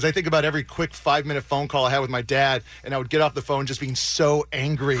about that, because I think about every quick 5-minute phone call I had with my dad, and I would get off the phone just being so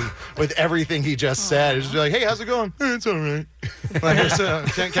angry with everything he just said. It'd just be like, hey, how's it going? Hey, it's all right.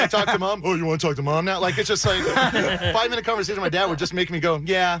 Can I talk to mom? Oh, you want to talk to mom now? Like, it's just like 5-minute conversation with my dad would just make me go,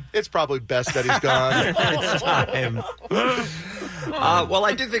 yeah, it's probably best that he's gone. Well,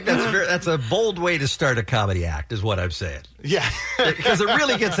 I do think that's a bold way to start a comedy act, is what I'm saying. Yeah, because it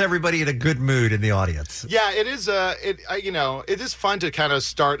really gets everybody in a good mood in the audience. Yeah, it is. It is fun to kind of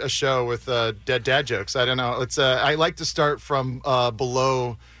start a show with dead dad jokes. I don't know. It's I like to start from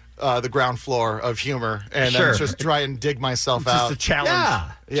below the ground floor of humor and then just try and dig myself out. Just a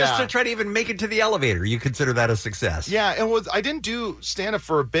challenge. Yeah. Just to try to even make it to the elevator. You consider that a success. Yeah, and I didn't do stand-up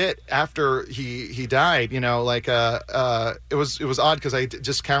for a bit after he died. It was odd because I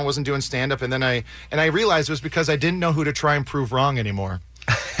just kind of wasn't doing stand-up, and then I realized it was because I didn't know who to try and prove wrong anymore.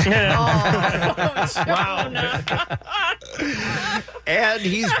 Wow. And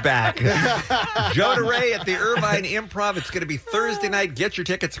he's back. Jonah Ray at the Irvine Improv. It's going to be Thursday night. Get your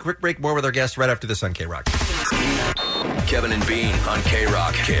tickets. A quick break. More with our guests right after this on K-Rock. Kevin and Bean on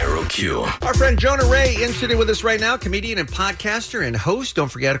K-Rock, KROQ. Our friend Jonah Ray in studio with us right now, comedian and podcaster and host. Don't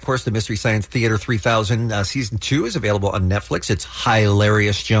forget, of course, the Mystery Science Theater 3000 Season 2 is available on Netflix. It's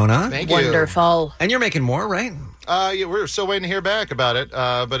hilarious, Jonah. Thank you. Wonderful. And you're making more, right? Yeah, we're still waiting to hear back about it.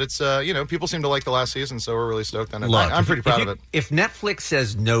 But it's, people seem to like the last season, so we're really stoked on it. Look, I'm pretty proud of it. If Netflix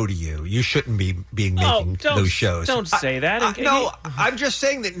says no to you, you shouldn't be making those shows. Don't say that. No, I'm just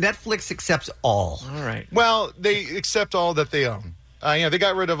saying that Netflix accepts all. All right. Well, they accept all that they own. They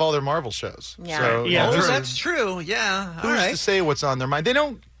got rid of all their Marvel shows. Yeah. So, That's true. Yeah. Who's to say what's on their mind? They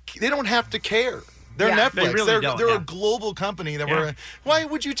don't have to care. They're Netflix. They really don't, they're a global company that why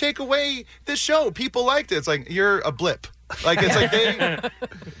would you take away this show? People liked it. It's like you're a blip. Like it's like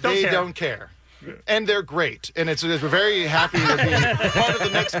they don't care. And they're great, and we're very happy to be part of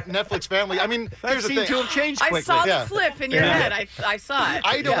the next Netflix family. I mean, here's the thing. To have changed quickly. I saw the flip in your head. I saw it.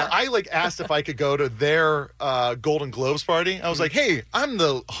 I asked if I could go to their Golden Globes party. I was like, hey, I'm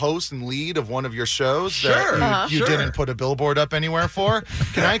the host and lead of one of your shows that you didn't put a billboard up anywhere for.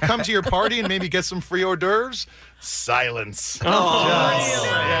 Can I come to your party and maybe get some free hors d'oeuvres? Silence.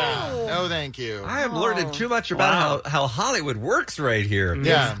 Oh, No, thank you. I have learned too much about how Hollywood works right here.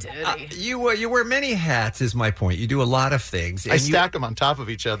 Yeah. You wear many hats, is my point. You do a lot of things. I stack them on top of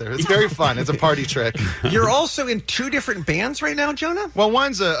each other. It's very fun. It's a party trick. You're also in 2 different bands right now, Jonah? Well,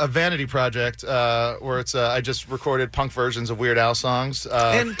 one's a vanity project where it's I just recorded punk versions of Weird Al songs.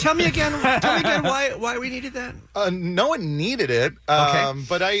 And tell me again why we needed that. No one needed it. Okay.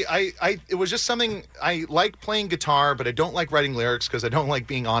 But it was just something I like playing guitar, but I don't like writing lyrics because I don't like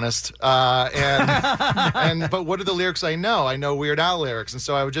being honest. But what are the lyrics I know? I know Weird Al lyrics, and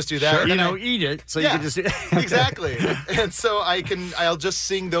so I would just do that. Sure. And then Eat it. So Yeah. you can just exactly. And so I'll just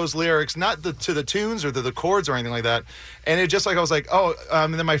sing those lyrics, not to the tunes or the chords or anything like that. And it just like I was like,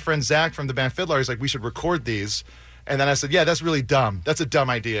 and then my friend Zach from the band Fiddler is like, we should record these. And then I said, yeah, that's really dumb. That's a dumb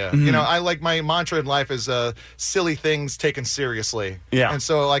idea. Mhm. You know, I like my mantra in life is silly things taken seriously. Yeah. And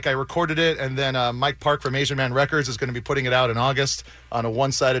so like I recorded it, and then Mike Park from Asian Man Records is going to be putting it out in August on a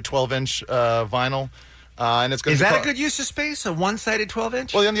one-sided 12-inch vinyl. And it's going Is to be that a called- good use of space? A one-sided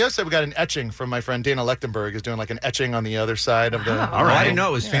 12-inch? Well, on the other side, we got an etching from my friend Dana Lechtenberg is doing like an etching on the other side of the. All right. I didn't know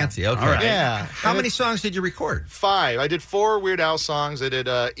it was fancy. Okay. All right. Yeah. How many songs did you record? 5. I did 4 Weird Al songs. I did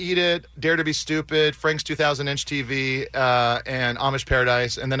Eat It, Dare to Be Stupid, Frank's 2000-inch TV, and Amish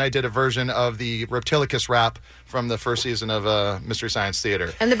Paradise. And then I did a version of the Reptilicus rap from the first season of Mystery Science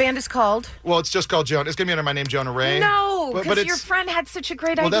Theater. And the band is called? Well, it's just called Jonah. It's going to be under my name, Jonah Ray. No, But because your it's- friend had such a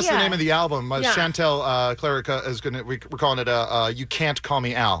great Well, idea. that's the name of the album. Yeah. Chantel Clarica is going to. We're calling it "You Can't Call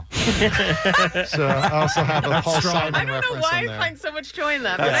Me Al." So I also have a Paul Simon I don't know reference why in I there. find so much joy in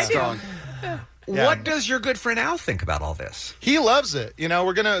that, but I do. Yeah. What does your good friend Al think about all this? He loves it. You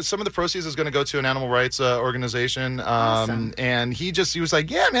know, some of the proceeds is going to go to an animal rights organization. Awesome. And he was like,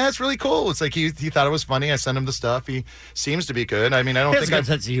 yeah, man, it's really cool. It's like he thought it was funny. I sent him the stuff. He seems to be good. I mean, I don't think I've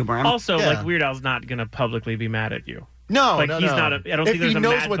sense of humor. Also, Yeah. like Weird Al's not going to publicly be mad at you. No, like no, he's no. not. I don't If think there's he a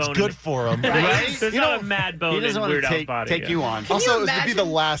knows mad what's bone good in, for him, right? right? There's You not know, a mad he bone doesn't in wanna Weird Al's take- body. take you on. Can Also, you it would be the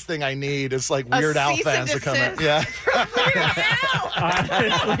last thing I need. It's like A Weird Al cease and fans to come in. desist Yeah.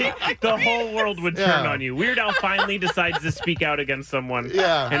 Honestly, the whole world would turn Yeah. on you. Weird Al finally decides to speak out against someone.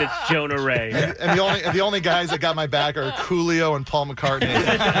 Yeah. and it's Jonah Ray. And the only guys that got my back are Coolio and Paul McCartney.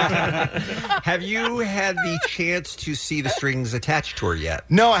 Have you had the chance to see the Strings Attached tour yet?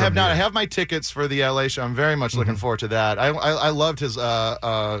 No, I have not. I have my tickets for the LA show. I'm very much looking forward to that. I loved his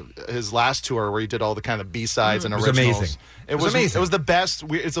last tour where he did all the kind of B-sides and It was originals. amazing. It was amazing. It was the best.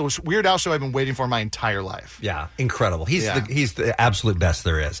 It's a Weird Al show I've been waiting for my entire life. Yeah, incredible. He's Yeah. he's the absolute best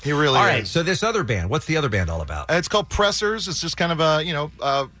there is. He really All right, is. so this other band, what's the other band all about? It's called Pressers. It's just kind of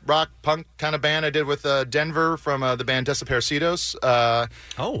a rock punk kind of band I did with Denver from the band Desaparecidos.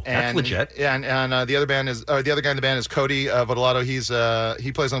 That's legit. Yeah, and the other band is the other guy in the band is Cody Vodolato.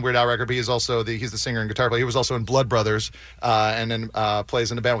 He plays on Weird Al record, but he's also he's the singer and guitar player. He was also in Blood Brothers, and then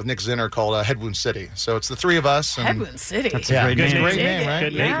plays in a band with Nick Zinner called Head Wound City. So it's the three of us. And Head Wound City. That's a great name. Great name, right?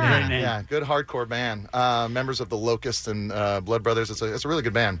 Good name. Yeah. Great name. Yeah, good hardcore band. Members of the Locust and Blood Brothers. It's a really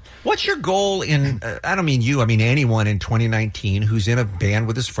good band. What's your goal in, I don't mean you, I mean anyone in 2019 who's in a band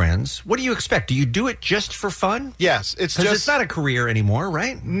with his friends? What do you expect? Do you do it just for fun? Yes, it's 'Cause just it's not a career anymore,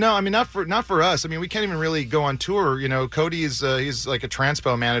 right? No, I mean not for us. I mean we can't even really go on tour. You know, Cody's he's like a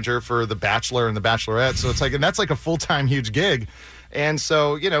transpo manager for The Bachelor and The Bachelorette, so it's like and that's like a full-time huge gig. And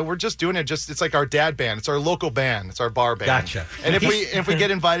so, you know, we're just doing it. It's like our dad band. It's our local band. It's our bar band. Gotcha. And if we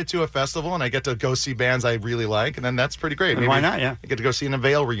get invited to a festival and I get to go see bands I really like, and then that's pretty great. Why not? Yeah. I get to go see an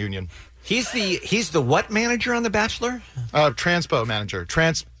Avail reunion. He's the what manager on The Bachelor? Transpo manager.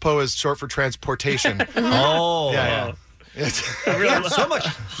 Transpo is short for transportation. Oh. Yeah. He had so much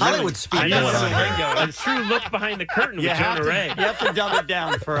Hollywood speak. I know some lingo. It's true look behind the curtain with Jonah Ray. You have to dumb it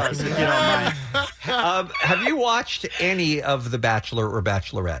down for us, if you don't mind. Have you watched any of The Bachelor or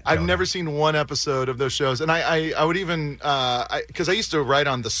Bachelorette? I've never seen one episode of those shows, and I would even because I used to write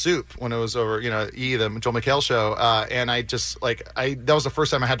on The Soup when it was over, you know, the Joel McHale show, and I just that was the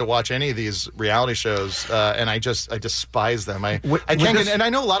first time I had to watch any of these reality shows, and I despise them. I can't get, and I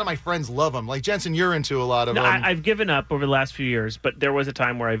know a lot of my friends love them. Like Jensen, you're into a lot of No, them. I've given up over the last few years, but there was a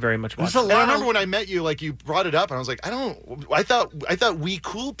time where I very much watched. And I remember when I met you, like you brought it up, and I was like, I thought we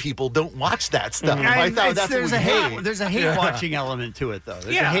cool people don't watch that stuff. I thought that's what we hate. There's a hate watching element to it, though.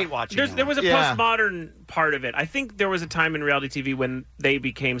 There's a hate watching. There was a postmodern part of it. I think there was a time in reality TV when they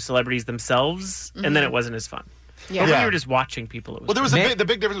became celebrities themselves, and then it wasn't as fun. Yeah. But when you were just watching people, it was Well, there was fun. the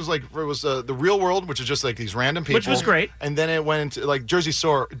big difference was like it was the Real World, which is just like these random people, Which was great. and then it went into like Jersey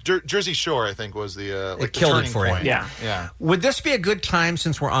Shore. I think was the like It the killed it turning for you. point. Yeah. Would this be a good time,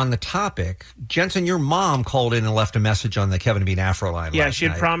 since we're on the topic? Jensen, your mom called in and left a message on the Kevin and Bean Afro line. Yeah, last she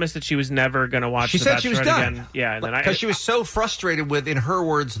had night. promised that she was never going to watch She The said she was Bachelorette done. again. Yeah, and then Because she was so frustrated with, in her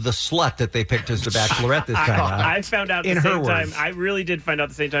words, the slut that they picked as the Bachelorette this time. I found out in the her same time. words. I really did find out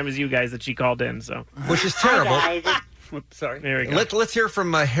the same time as you guys that she called in. So, Which is terrible. Whoops, sorry. There we go. Let's hear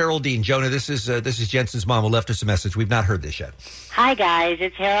from Haroldine. Jonah, this is Jensen's mom who left us a message. We've not heard this yet. Hi, guys.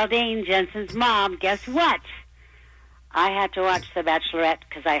 It's Haroldine, Jensen's mom. Guess what? I had to watch The Bachelorette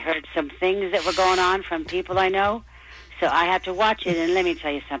because I heard some things that were going on from people I know. So I had to watch it, and let me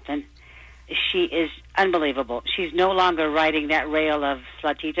tell you something. She is unbelievable. She's no longer riding that rail of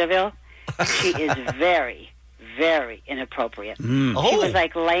Slutitaville. She is very, very inappropriate. Mm. She Oh. was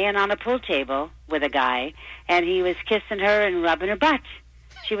like laying on a pool table with a guy, and he was kissing her and rubbing her butt.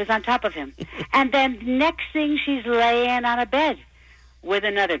 She was on top of him. And then next thing, she's laying on a bed with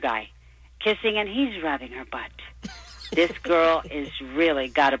another guy, kissing, and he's rubbing her butt. This girl is really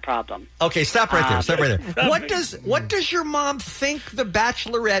got a problem. Okay, stop right there. Stop right there. What does your mom think The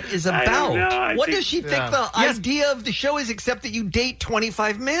Bachelorette is I don't know. about? I What think- does she think Yeah. the Yes. idea of the show is, except that you date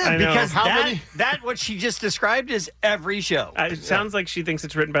 25 men? I know. Because How that, many- that what she just described is every show. It sounds like she thinks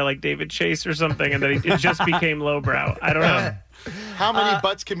it's written by like David Chase or something, and that it just became lowbrow. I don't know. How many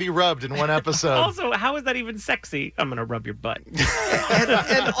butts can be rubbed in one episode? Also, how is that even sexy? I'm gonna rub your butt.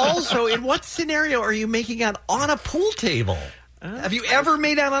 And also, in what scenario are you making out on a pool table? Have you ever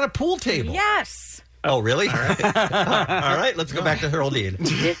made out on a pool table? Yes. Oh, really? All right. All right, let's go back to Haroldine.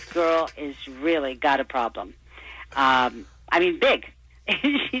 This girl is really got a problem. I mean, big.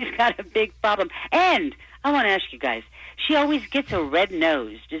 She's got a big problem. And I want to ask you guys, she always gets a red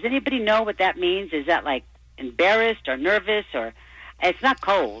nose. Does anybody know what that means? Is that like embarrassed or nervous, or it's not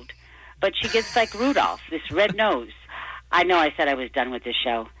cold, but she gets like Rudolph, this red nose. I know I said I was done with this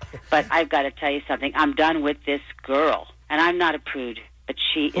show, but I've got to tell you something. I'm done with this girl, and I'm not a prude, but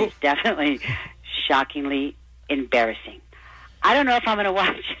she is definitely shockingly embarrassing. I don't know if I'm going to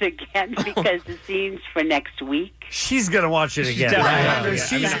watch it again because the scene's for next week. She's going to watch it again. Definitely.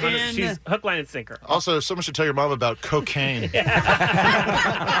 She's She's hook, line, and sinker. Also, someone should tell your mom about cocaine.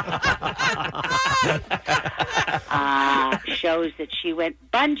 Shows that she went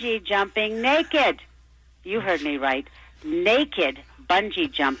bungee jumping naked. You heard me right. Naked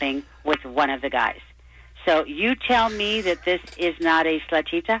bungee jumping with one of the guys. So you tell me that this is not a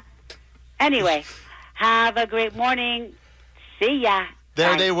slutita? Anyway, have a great morning. See ya.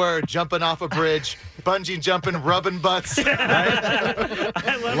 There Bye. they were, jumping off a bridge, bungee jumping, rubbing butts.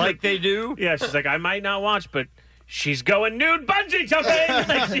 like they do. Yeah, she's like, I might not watch, but she's going nude bungee jumping.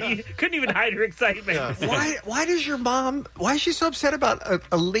 Like she couldn't even hide her excitement. Why does your mom, why is she so upset about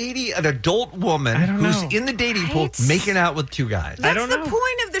a lady, an adult woman who's in the dating pool making out with two guys? That's the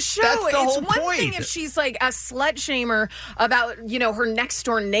point of the show. That's the It's whole one thing point. if she's like a slut shamer about, her next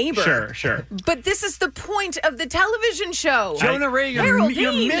door neighbor. Sure. But this is the point of the television show. Jonah Ray, you're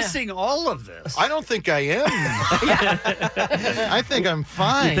Haroldine. missing all of this. I don't think I am. I think I'm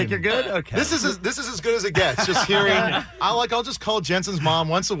fine. You think you're good? Okay. This is as good as it gets. Just hearing, I'll just call Jensen's mom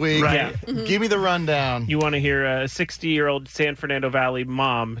once a week. Right. Give me the rundown. You want to hear a 60-year-old San Fernando Valley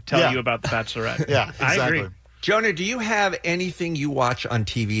mom tell you about The Bachelorette. Yeah, exactly. I agree. Jonah, do you have anything you watch on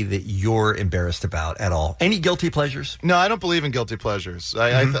TV that you're embarrassed about at all? Any guilty pleasures? No, I don't believe in guilty pleasures.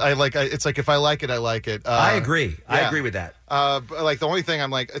 It's like if I like it, I like it. I agree. I yeah. agree with that. But like the only thing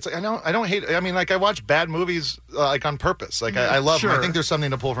I'm like, it's like, I don't hate. I mean, like I watch bad movies like on purpose. Like I love them. I think there's something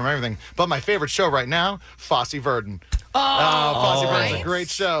to pull from everything. But my favorite show right now, Fosse Verdon. Fosse Verdon's a great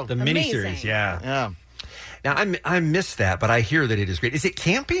show. The miniseries, yeah. Yeah. Now I missed that, but I hear that it is great. Is it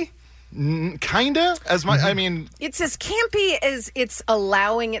campy? Kinda. I mean, It's as campy as it's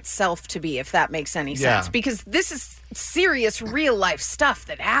allowing itself to be, if that makes any sense. Yeah. Because this is serious, real life stuff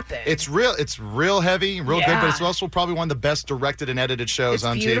that happened. it's real heavy, real good, but it's also probably one of the best directed and edited shows It's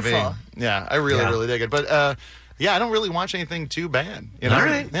on beautiful. TV. Yeah, I really dig it. But yeah, I don't really watch anything too bad. You know? All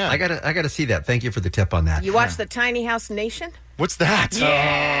right. Yeah. I gotta see that. Thank you for the tip on that. You watch the Tiny House Nation? What's that?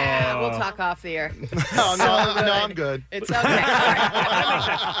 Yeah, we'll talk off the air. Oh, no, I'm good. It's okay.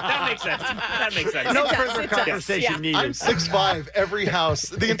 That makes sense. That makes sense. No It does, further it does, conversation yeah. needed. I'm 6'5". Every house,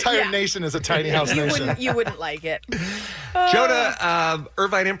 the entire nation is a tiny house nation. You wouldn't like it. Jonah,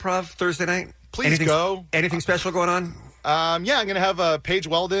 Irvine Improv Thursday night. Please go. Anything special going on? Yeah, I'm gonna have Paige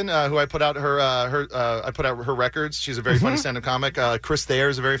Weldon, who I put out her records. She's a very funny stand-up comic. Chris Thayer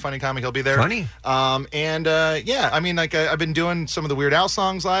is a very funny comic. He'll be there. Funny. Yeah, I mean, like I've been doing some of the Weird Al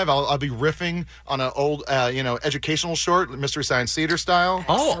songs live. I'll be riffing on an old, educational short, Mystery Science Theater style.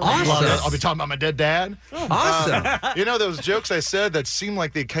 Oh, awesome. I'll be talking about my dead dad. Awesome. Those jokes I said that seemed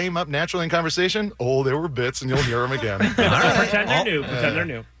like they came up naturally in conversation. Oh, there were bits, and you'll hear them again. All right. Pretend they're new. Pretend they're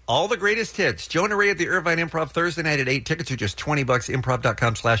new. All the greatest hits. Jonah Ray at the Irvine Improv Thursday night at 8. Tickets are just $20.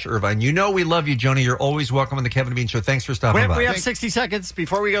 Improv.com/Irvine. You know we love you, Jonah. You're always welcome on the Kevin and Bean Show. Thanks for stopping by. We have 60 seconds.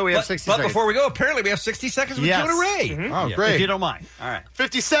 Before we go, we have 60 But seconds. before we go, apparently we have 60 seconds with Yes. Jonah Ray. Mhm. Oh, Yeah, great. If you don't mind. All right.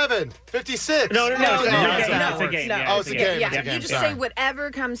 57, 56. No, it's a game. no, It's a no. game. No. Yeah, Oh, it's a game. Yeah, It's a game. you just Sorry. say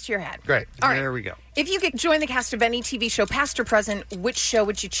whatever comes to your head. Great. All right. There we go. If you could join the cast of any TV show, past or present, which show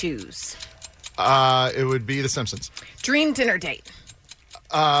would you choose? It would be The Simpsons. Dream dinner date.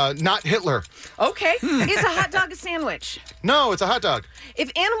 Not Hitler. Okay. Is a hot dog a sandwich? No, it's a hot dog. If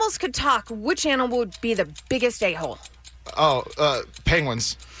animals could talk, which animal would be the biggest a-hole? Oh,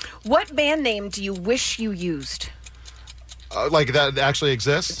 penguins. What band name do you wish you used? Like that actually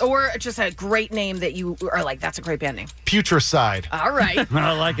exists? Or just a great name that you are like, that's a great band name. Putricide. All right.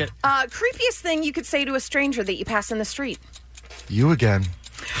 I like it. Creepiest thing you could say to a stranger that you pass in the street? You again.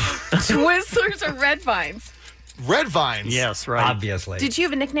 Twizzlers or Red Vines? Red Vines. Yes, right. Obviously. Did you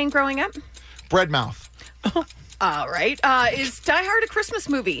have a nickname growing up? Bread Mouth. All right. Is Die Hard a Christmas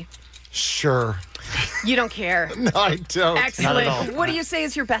movie? Sure. You don't care. No, I don't. Excellent. What do you say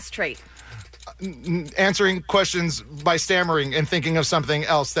is your best trait? Answering questions by stammering and thinking of something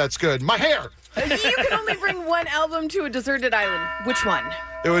else that's good. My hair. You can only bring one album to a deserted island. Which one?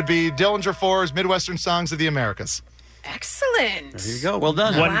 It would be Dillinger 4's Midwestern Songs of the Americas. Excellent. There you go. Well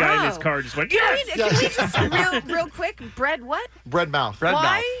done. One guy in his car just went, Can we just real quick, bread what? Bread Mouth.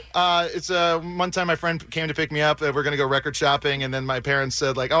 Why? It's one time my friend came to pick me up. We're going to go record shopping, and then my parents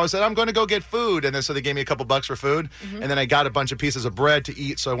said, I said, I'm going to go get food. And then so they gave me a couple bucks for food. Mm-hmm. And then I got a bunch of pieces of bread to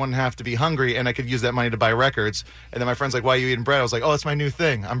eat so I wouldn't have to be hungry, and I could use that money to buy records. And then my friend's like, why are you eating bread? I was like, oh, that's my new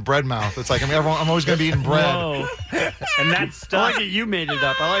thing. I'm Bread Mouth. It's like, I'm always going to be eating bread. Whoa. And that's I stuff. like it. You made it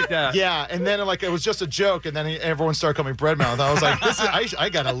up. I like that. Yeah, and then it was just a joke, and then everyone started calling me Bread Mouth. I was like, I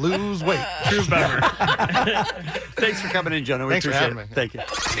got to lose weight. True bummer. Thanks for coming in, Jonah. We Thanks for appreciate having it. me. Thank you.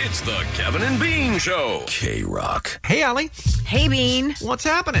 It's the Kevin and Bean Show. K-Rock. Hey, Allie. Hey, Bean. What's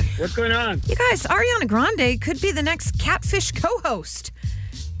happening? What's going on? You guys, Ariana Grande could be the next Catfish co-host.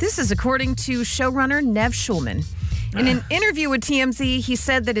 This is according to showrunner Nev Schulman. In an interview with TMZ, he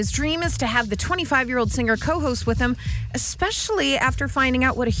said that his dream is to have the 25-year-old singer co-host with him, especially after finding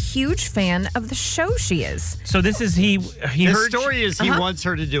out what a huge fan of the show she is. So this is he His heard story is he wants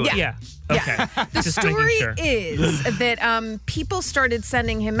her to do it. Yeah. Okay. The Just story making sure. is that people started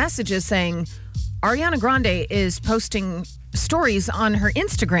sending him messages saying Ariana Grande is posting stories on her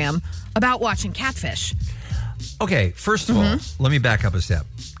Instagram about watching Catfish. Okay, first of all, let me back up a step.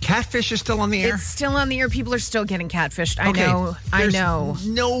 Catfish is still on the air? It's still on the air. People are still getting catfished. I Okay, know. I there's know.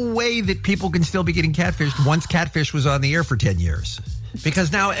 No way that people can still be getting catfished once Catfish was on the air for 10 years.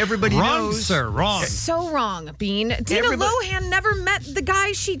 Because now everybody Wrong, knows. sir. Wrong. So wrong, Bean. Dina Lohan never met the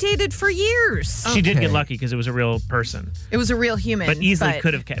guy she dated for years. She did Okay. get lucky because it was a real person, It was a real human. but easily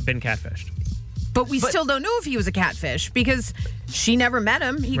could have been catfished. But we still don't know if he was a catfish because she never met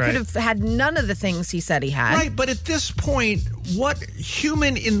him. He Right. could have had none of the things he said he had. Right, but at this point, what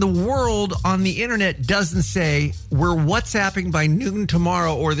human in the world on the internet doesn't say, we're WhatsApping by noon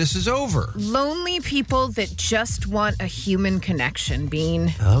tomorrow or this is over? Lonely people that just want a human connection,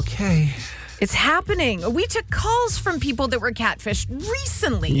 Bean. Okay. It's happening. We took calls from people that were catfished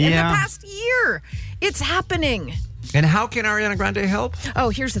recently in the Yeah. past year. It's happening. And how can Ariana Grande help? Oh,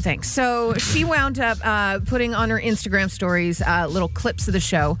 here's the thing. So she wound up putting on her Instagram stories little clips of the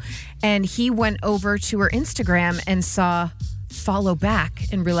show, and he went over to her Instagram and saw follow back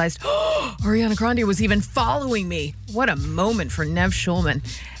and realized, oh, Ariana Grande was even following me. What a moment for Nev Schulman.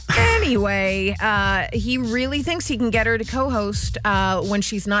 Anyway, he really thinks he can get her to co-host when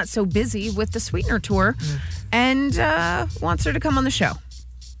she's not so busy with the Sweetener tour, and wants her to come on the show.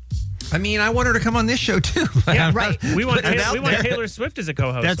 I mean, I want her to come on this show, too. Yeah, right. We want Put it out there. Taylor Swift as a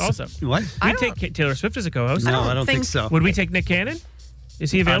co-host That's also. what? We'd take Taylor Swift as a co-host. No, I don't think so. Would we take Nick Cannon?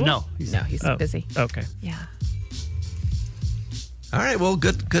 Is he available? No. He's busy. Okay. Yeah. All right, well,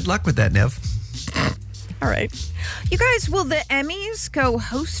 good luck with that, Nev. All right. You guys, will the Emmys go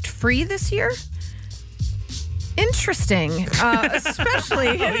host free this year? Interesting. Especially.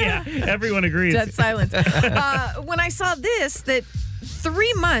 Oh, yeah. Everyone agrees. Dead silence. When I saw this, that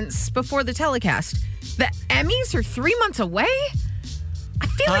 3 months before the telecast, the Emmys are 3 months away? I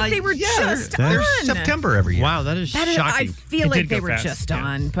feel like they were just There's on. September every year. Wow, that is I shocking. feel It like did they go were fast, just yeah.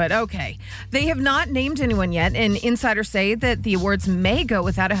 on, but okay. They have not named anyone yet, and insiders say that the awards may go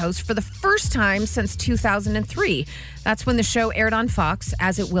without a host for the first time since 2003. That's when the show aired on Fox,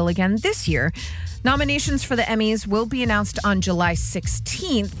 as it will again this year. Nominations for the Emmys will be announced on July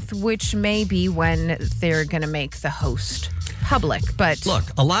 16th, which may be when they're going to make the host public. But Look,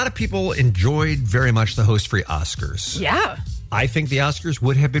 a lot of people enjoyed very much the host-free Oscars. yeah. I think the Oscars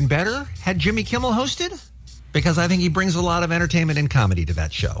would have been better had Jimmy Kimmel hosted, because I think he brings a lot of entertainment and comedy to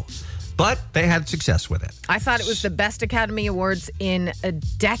that show. But they had success with it. I thought it was the best Academy Awards in a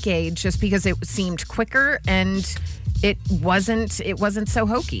decade just because it seemed quicker and it wasn't so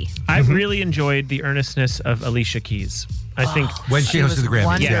hokey. I really enjoyed the earnestness of Alicia Keys. I think When she hosted the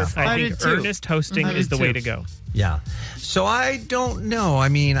Grammys. Yeah, Yeah. I think earnest hosting is the way to go. Yeah. So I don't know. I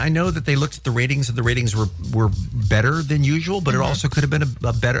mean, I know that they looked at the ratings and the ratings were better than usual, but it also could have been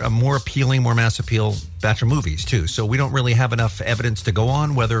a more appealing, more mass appeal batch of movies too. So we don't really have enough evidence to go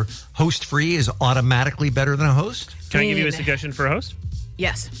on whether host free is automatically better than a host. Can I give you a suggestion for a host?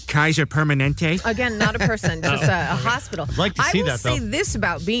 Yes. Kaiser Permanente? Again, not a person, just a hospital. I'd like to see that, I will say this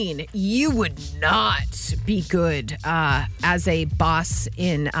about Bean. You would not be good as a boss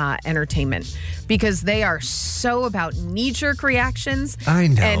in entertainment because they are so about knee-jerk reactions. I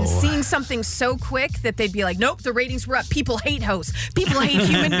know. And seeing something so quick that they'd be like, nope, the ratings were up. People hate hosts. People hate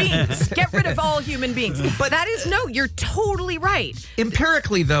human beings. Get rid of all human beings. But that is, no, you're totally right.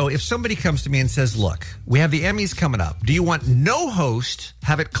 Empirically, though, if somebody comes to me and says, look, we have the Emmys coming up. Do you want no host,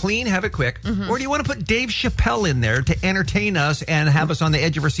 have it clean, have it quick, or do you want to put Dave Chappelle in there to entertain us and have us on the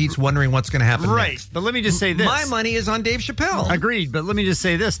edge of our seats wondering what's going to happen Right. next? But let me just say this. My money is on Dave Chappelle. Agreed. But let me just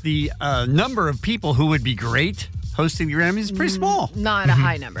say this. The number of people who would be great hosting the Grammys is pretty small. Not a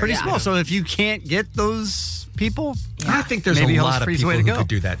high number. Pretty yeah. small. So if you can't get those people, I think there's maybe a Host lot of Free's people way to who go. could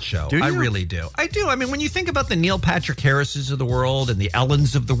do that show. Do I you? really do. I do. I mean, when you think about the Neil Patrick Harrises of the world and the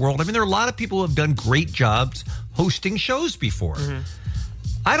Ellens of the world, I mean, there are a lot of people who have done great jobs hosting shows before.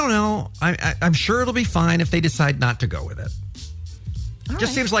 I don't know. I'm sure it'll be fine if they decide not to go with it.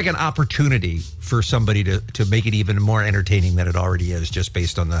 Just seems like an opportunity for somebody to make it even more entertaining than it already is, just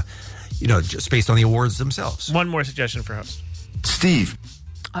based on the, just based on the awards themselves. One more suggestion for host. Steve.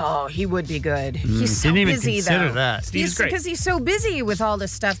 Oh, he would be good. He's so Didn't even busy, consider though. that. Steve's great. Because he's so busy with all the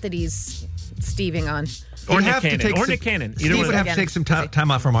stuff that he's steving on. Or He'd Nick have to Cannon. take Or some- Nick Cannon. Steve would have to take some time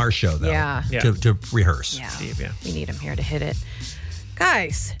off from our show, though, Yeah. to rehearse. Yeah. Steve, yeah. We need him here to hit it.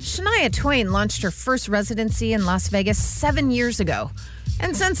 Guys, Shania Twain launched her first residency in Las Vegas 7 years ago.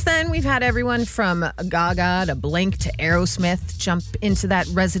 And since then, we've had everyone from Gaga to Blink to Aerosmith jump into that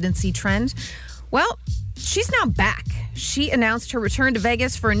residency trend. Well, she's now back. She announced her return to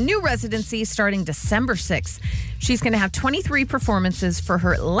Vegas for a new residency starting December 6th. She's going to have 23 performances for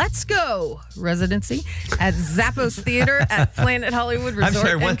her Let's Go residency at Zappos Theater at Planet Hollywood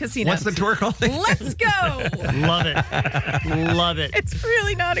Resort and Casino. What's the tour called? Let's Go! Love it. Love it. It's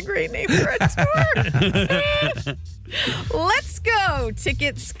really not a great name for a tour. Let's Go!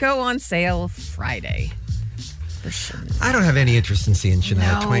 Tickets go on sale Friday. I don't have any interest in seeing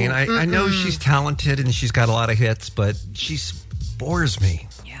Shania No. Twain. I know Mm-mm. she's talented and she's got a lot of hits, but she bores me.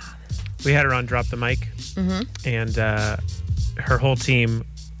 We had her on Drop the Mic, and her whole team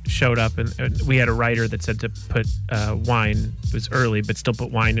showed up, and we had a writer that said to put wine. It was early, but still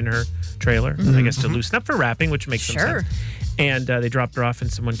put wine in her trailer, I guess, to loosen up for rapping, which makes some Sure. sense. And they dropped her off,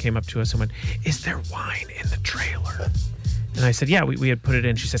 and someone came up to us and went, "Is there wine in the trailer?" And I said, "Yeah, we had put it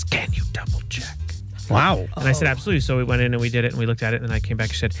in." She says, "Can you double check?" Wow. And I said, "Absolutely." So we went in and we did it, and we looked at it, and then I came back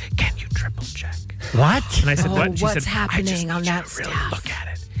and said, "Can you triple check?" What? And I said, "What?" And she what's said, happening "I just on need you that to really stuff?" look at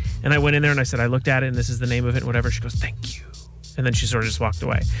it. And I went in there and I said, "I looked at it, and this is the name of it, and whatever." She goes, "Thank you." And then she sort of just walked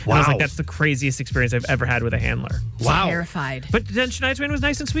away. And I was Wow. like, that's the craziest experience I've ever had with a handler. Terrified. But then Shania Twain was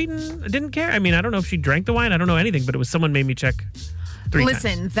nice and sweet and didn't care. I mean, I don't know if she drank the wine. I don't know anything, but it was someone made me check 3 times.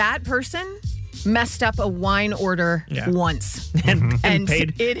 Listen, that person messed up a wine order once. And And paid,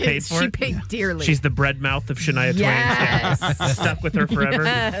 it paid is, for she it. paid dearly. She's the bread mouth of Shania Yes. Twain. Yeah. Stuck with her forever.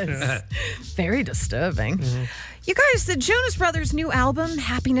 Yes. Very disturbing. You guys, the Jonas Brothers' new album,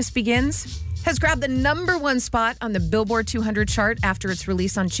 Happiness Begins, has grabbed the #1 spot on the Billboard 200 chart after its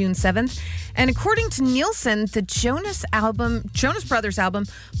release on June 7th. And according to Nielsen, the Jonas Brothers album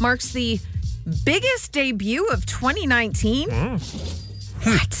marks the biggest debut of 2019.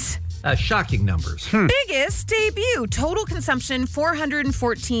 What? Shocking numbers. Biggest debut. Total consumption,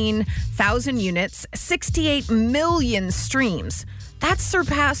 414,000 units, 68 million streams. That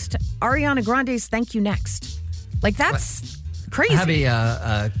surpassed Ariana Grande's Thank You Next. Like, that's crazy. I have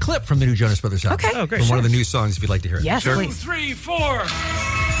a clip from the new Jonas Brothers album. Okay. Oh, great. From one of Sure. the new songs, if you'd like to hear it. Yes, Sure. please. 3, 4.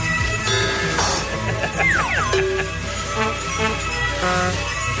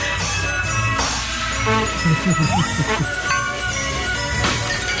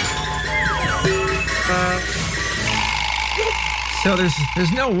 So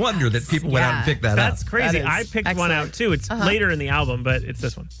there's no wonder that people went out and picked that up. That's crazy. That is I picked one out too. It's later in the album, but it's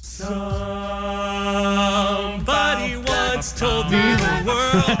this one. Somebody once told me the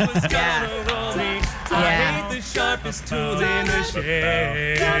world was gonna roll me. I hate the sharpest tool in the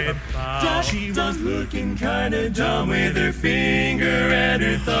shed. She was looking kinda dumb with her finger and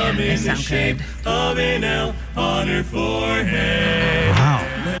her thumb in the shape of an L on her forehead.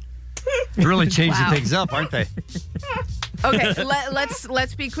 Wow. They're really changing Wow. things up, aren't they? Okay,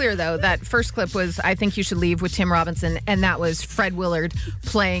 let's be clear though. That first clip was "I Think You Should Leave" with Tim Robinson, and that was Fred Willard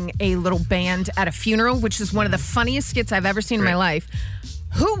playing a little band at a funeral, which is one of the funniest skits I've ever seen in my life.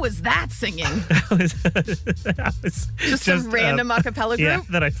 Who was that singing? That was Just some random a cappella group? Yeah,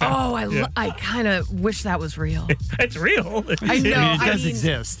 that I found. Oh, Yeah. I kind of wish that was real. It's real. I know. It does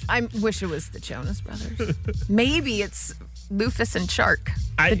exist. I wish it was the Jonas Brothers. Maybe it's Lufus and Shark?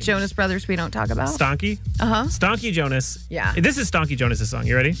 The Jonas Brothers we don't talk about. Stonky? Uh-huh. Stonky Jonas. Yeah. This is Stonky Jonas' song.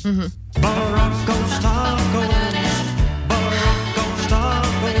 You ready? Mm-hmm. Baracos tacos, Baracos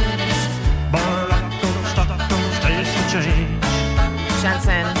tacos, Baracos tacos, taste the change.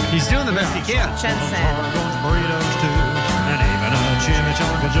 Jensen. He's doing the best he can. Jensen. Burritos too, and even a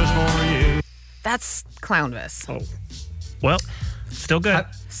chimichanga just for you. That's Clownvis. Oh. Well, still good.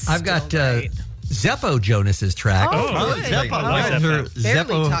 I've got Zeppo Jonas's track. Oh, good. Zeppo. I Zeppo.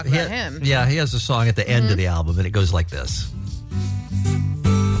 barely talk about him. Yeah, he has a song at the end of the album, and it goes like this.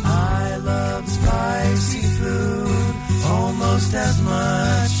 I love spicy food almost as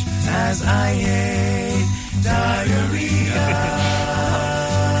much as I hate diarrhea.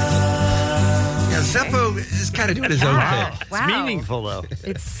 Yeah, Zeppo is kind of doing his own thing. Wow. It's meaningful, though.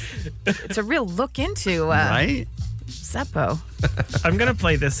 It's a real look into right? Zeppo. I'm going to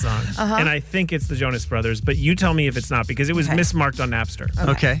play this song, Uh-huh. and I think it's the Jonas Brothers, but you tell me if it's not, because it was mismarked on Napster.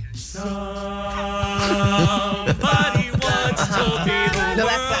 Okay. Somebody once told me the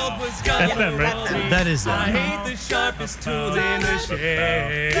world was gonna That's them, right? roll me. That is them. I hate the sharpest tool in the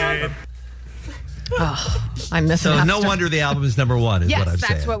shed. Oh, I miss So Napster. no wonder the album is number one, is Yes, what I'm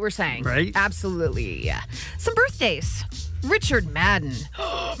saying. that's what we're saying. Right? Absolutely. Yeah. Some birthdays. Richard Madden.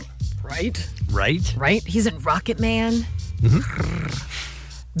 Right? Right? He's in Rocket Man. Mm-hmm.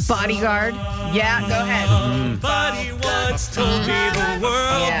 Bodyguard. Yeah, go ahead. Somebody once told me the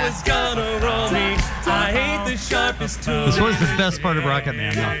world was gonna roll me. I hate the sharpest tool. This was the best part of Rocket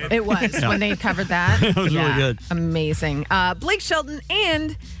Man, though. It was Yeah. when they covered that. It was really good. Amazing. Blake Shelton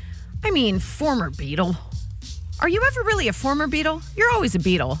and, former Beatle. Are you ever really a former Beatle? You're always a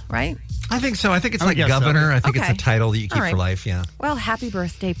Beatle, right? I think so. I think it's I like guess so. governor. I think it's Okay. a title that you keep All right. for life, yeah. Well, happy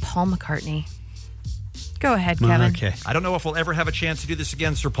birthday, Paul McCartney. Go ahead, Kevin. Okay. I don't know if we'll ever have a chance to do this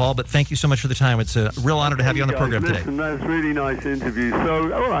again, Sir Paul, but thank you so much for the time. It's a real honor to have you on the program today. Listen, that's really nice interview.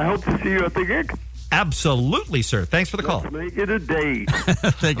 So, I hope to see you at the gig. Absolutely, sir. Thanks for the call. Let's make it a date.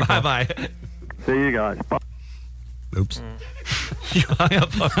 Thank you. Bye-bye. See you guys. Bye. Oops. You hung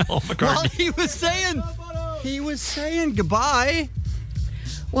up on Paul McCartney. Well, he was saying goodbye.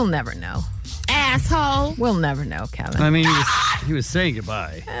 We'll never know. Asshole. We'll never know, Kevin. I mean, he was saying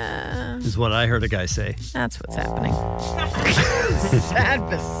goodbye, is what I heard a guy say. That's what's happening. Sad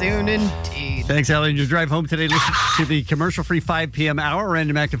bassoon indeed. Thanks, Allie. On your drive home today, listen to the commercial-free 5 p.m. hour,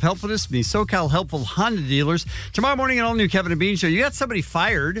 Random Act of Helpfulness from the SoCal Helpful Honda Dealers. Tomorrow morning, an all-new Kevin and Bean Show. You got somebody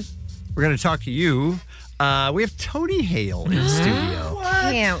fired. We're going to talk to you. We have Tony Hale in studio.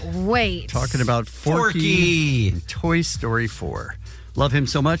 Can't wait. Talking about Forky and Toy Story 4. Love him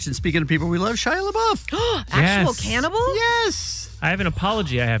so much. And speaking of people we love, Shia LaBeouf. Actual Yes. cannibal? Yes. I have an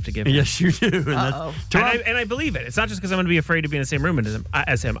apology I have to give him. Yes, you do. And Uh-oh. And I believe it. It's not just because I'm going to be afraid to be in the same room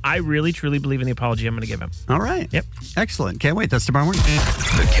as him. I really, truly believe in the apology I'm going to give him. All right. Yep. Excellent. Can't wait. That's tomorrow morning.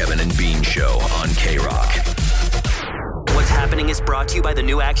 The Kevin and Bean Show on K-Rock. What's happening is brought to you by the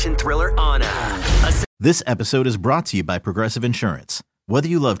new action thriller Anna. This episode is brought to you by Progressive Insurance. Whether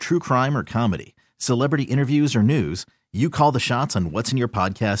you love true crime or comedy, celebrity interviews or news, you call the shots on what's in your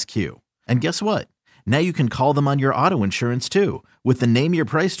podcast queue. And guess what? Now you can call them on your auto insurance too with the Name Your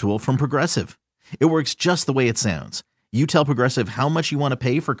Price tool from Progressive. It works just the way it sounds. You tell Progressive how much you want to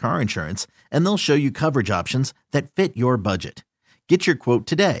pay for car insurance, and they'll show you coverage options that fit your budget. Get your quote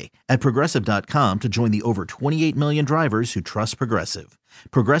today at Progressive.com to join the over 28 million drivers who trust Progressive.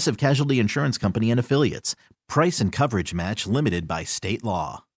 Progressive Casualty Insurance Company and Affiliates. Price and coverage match limited by state law.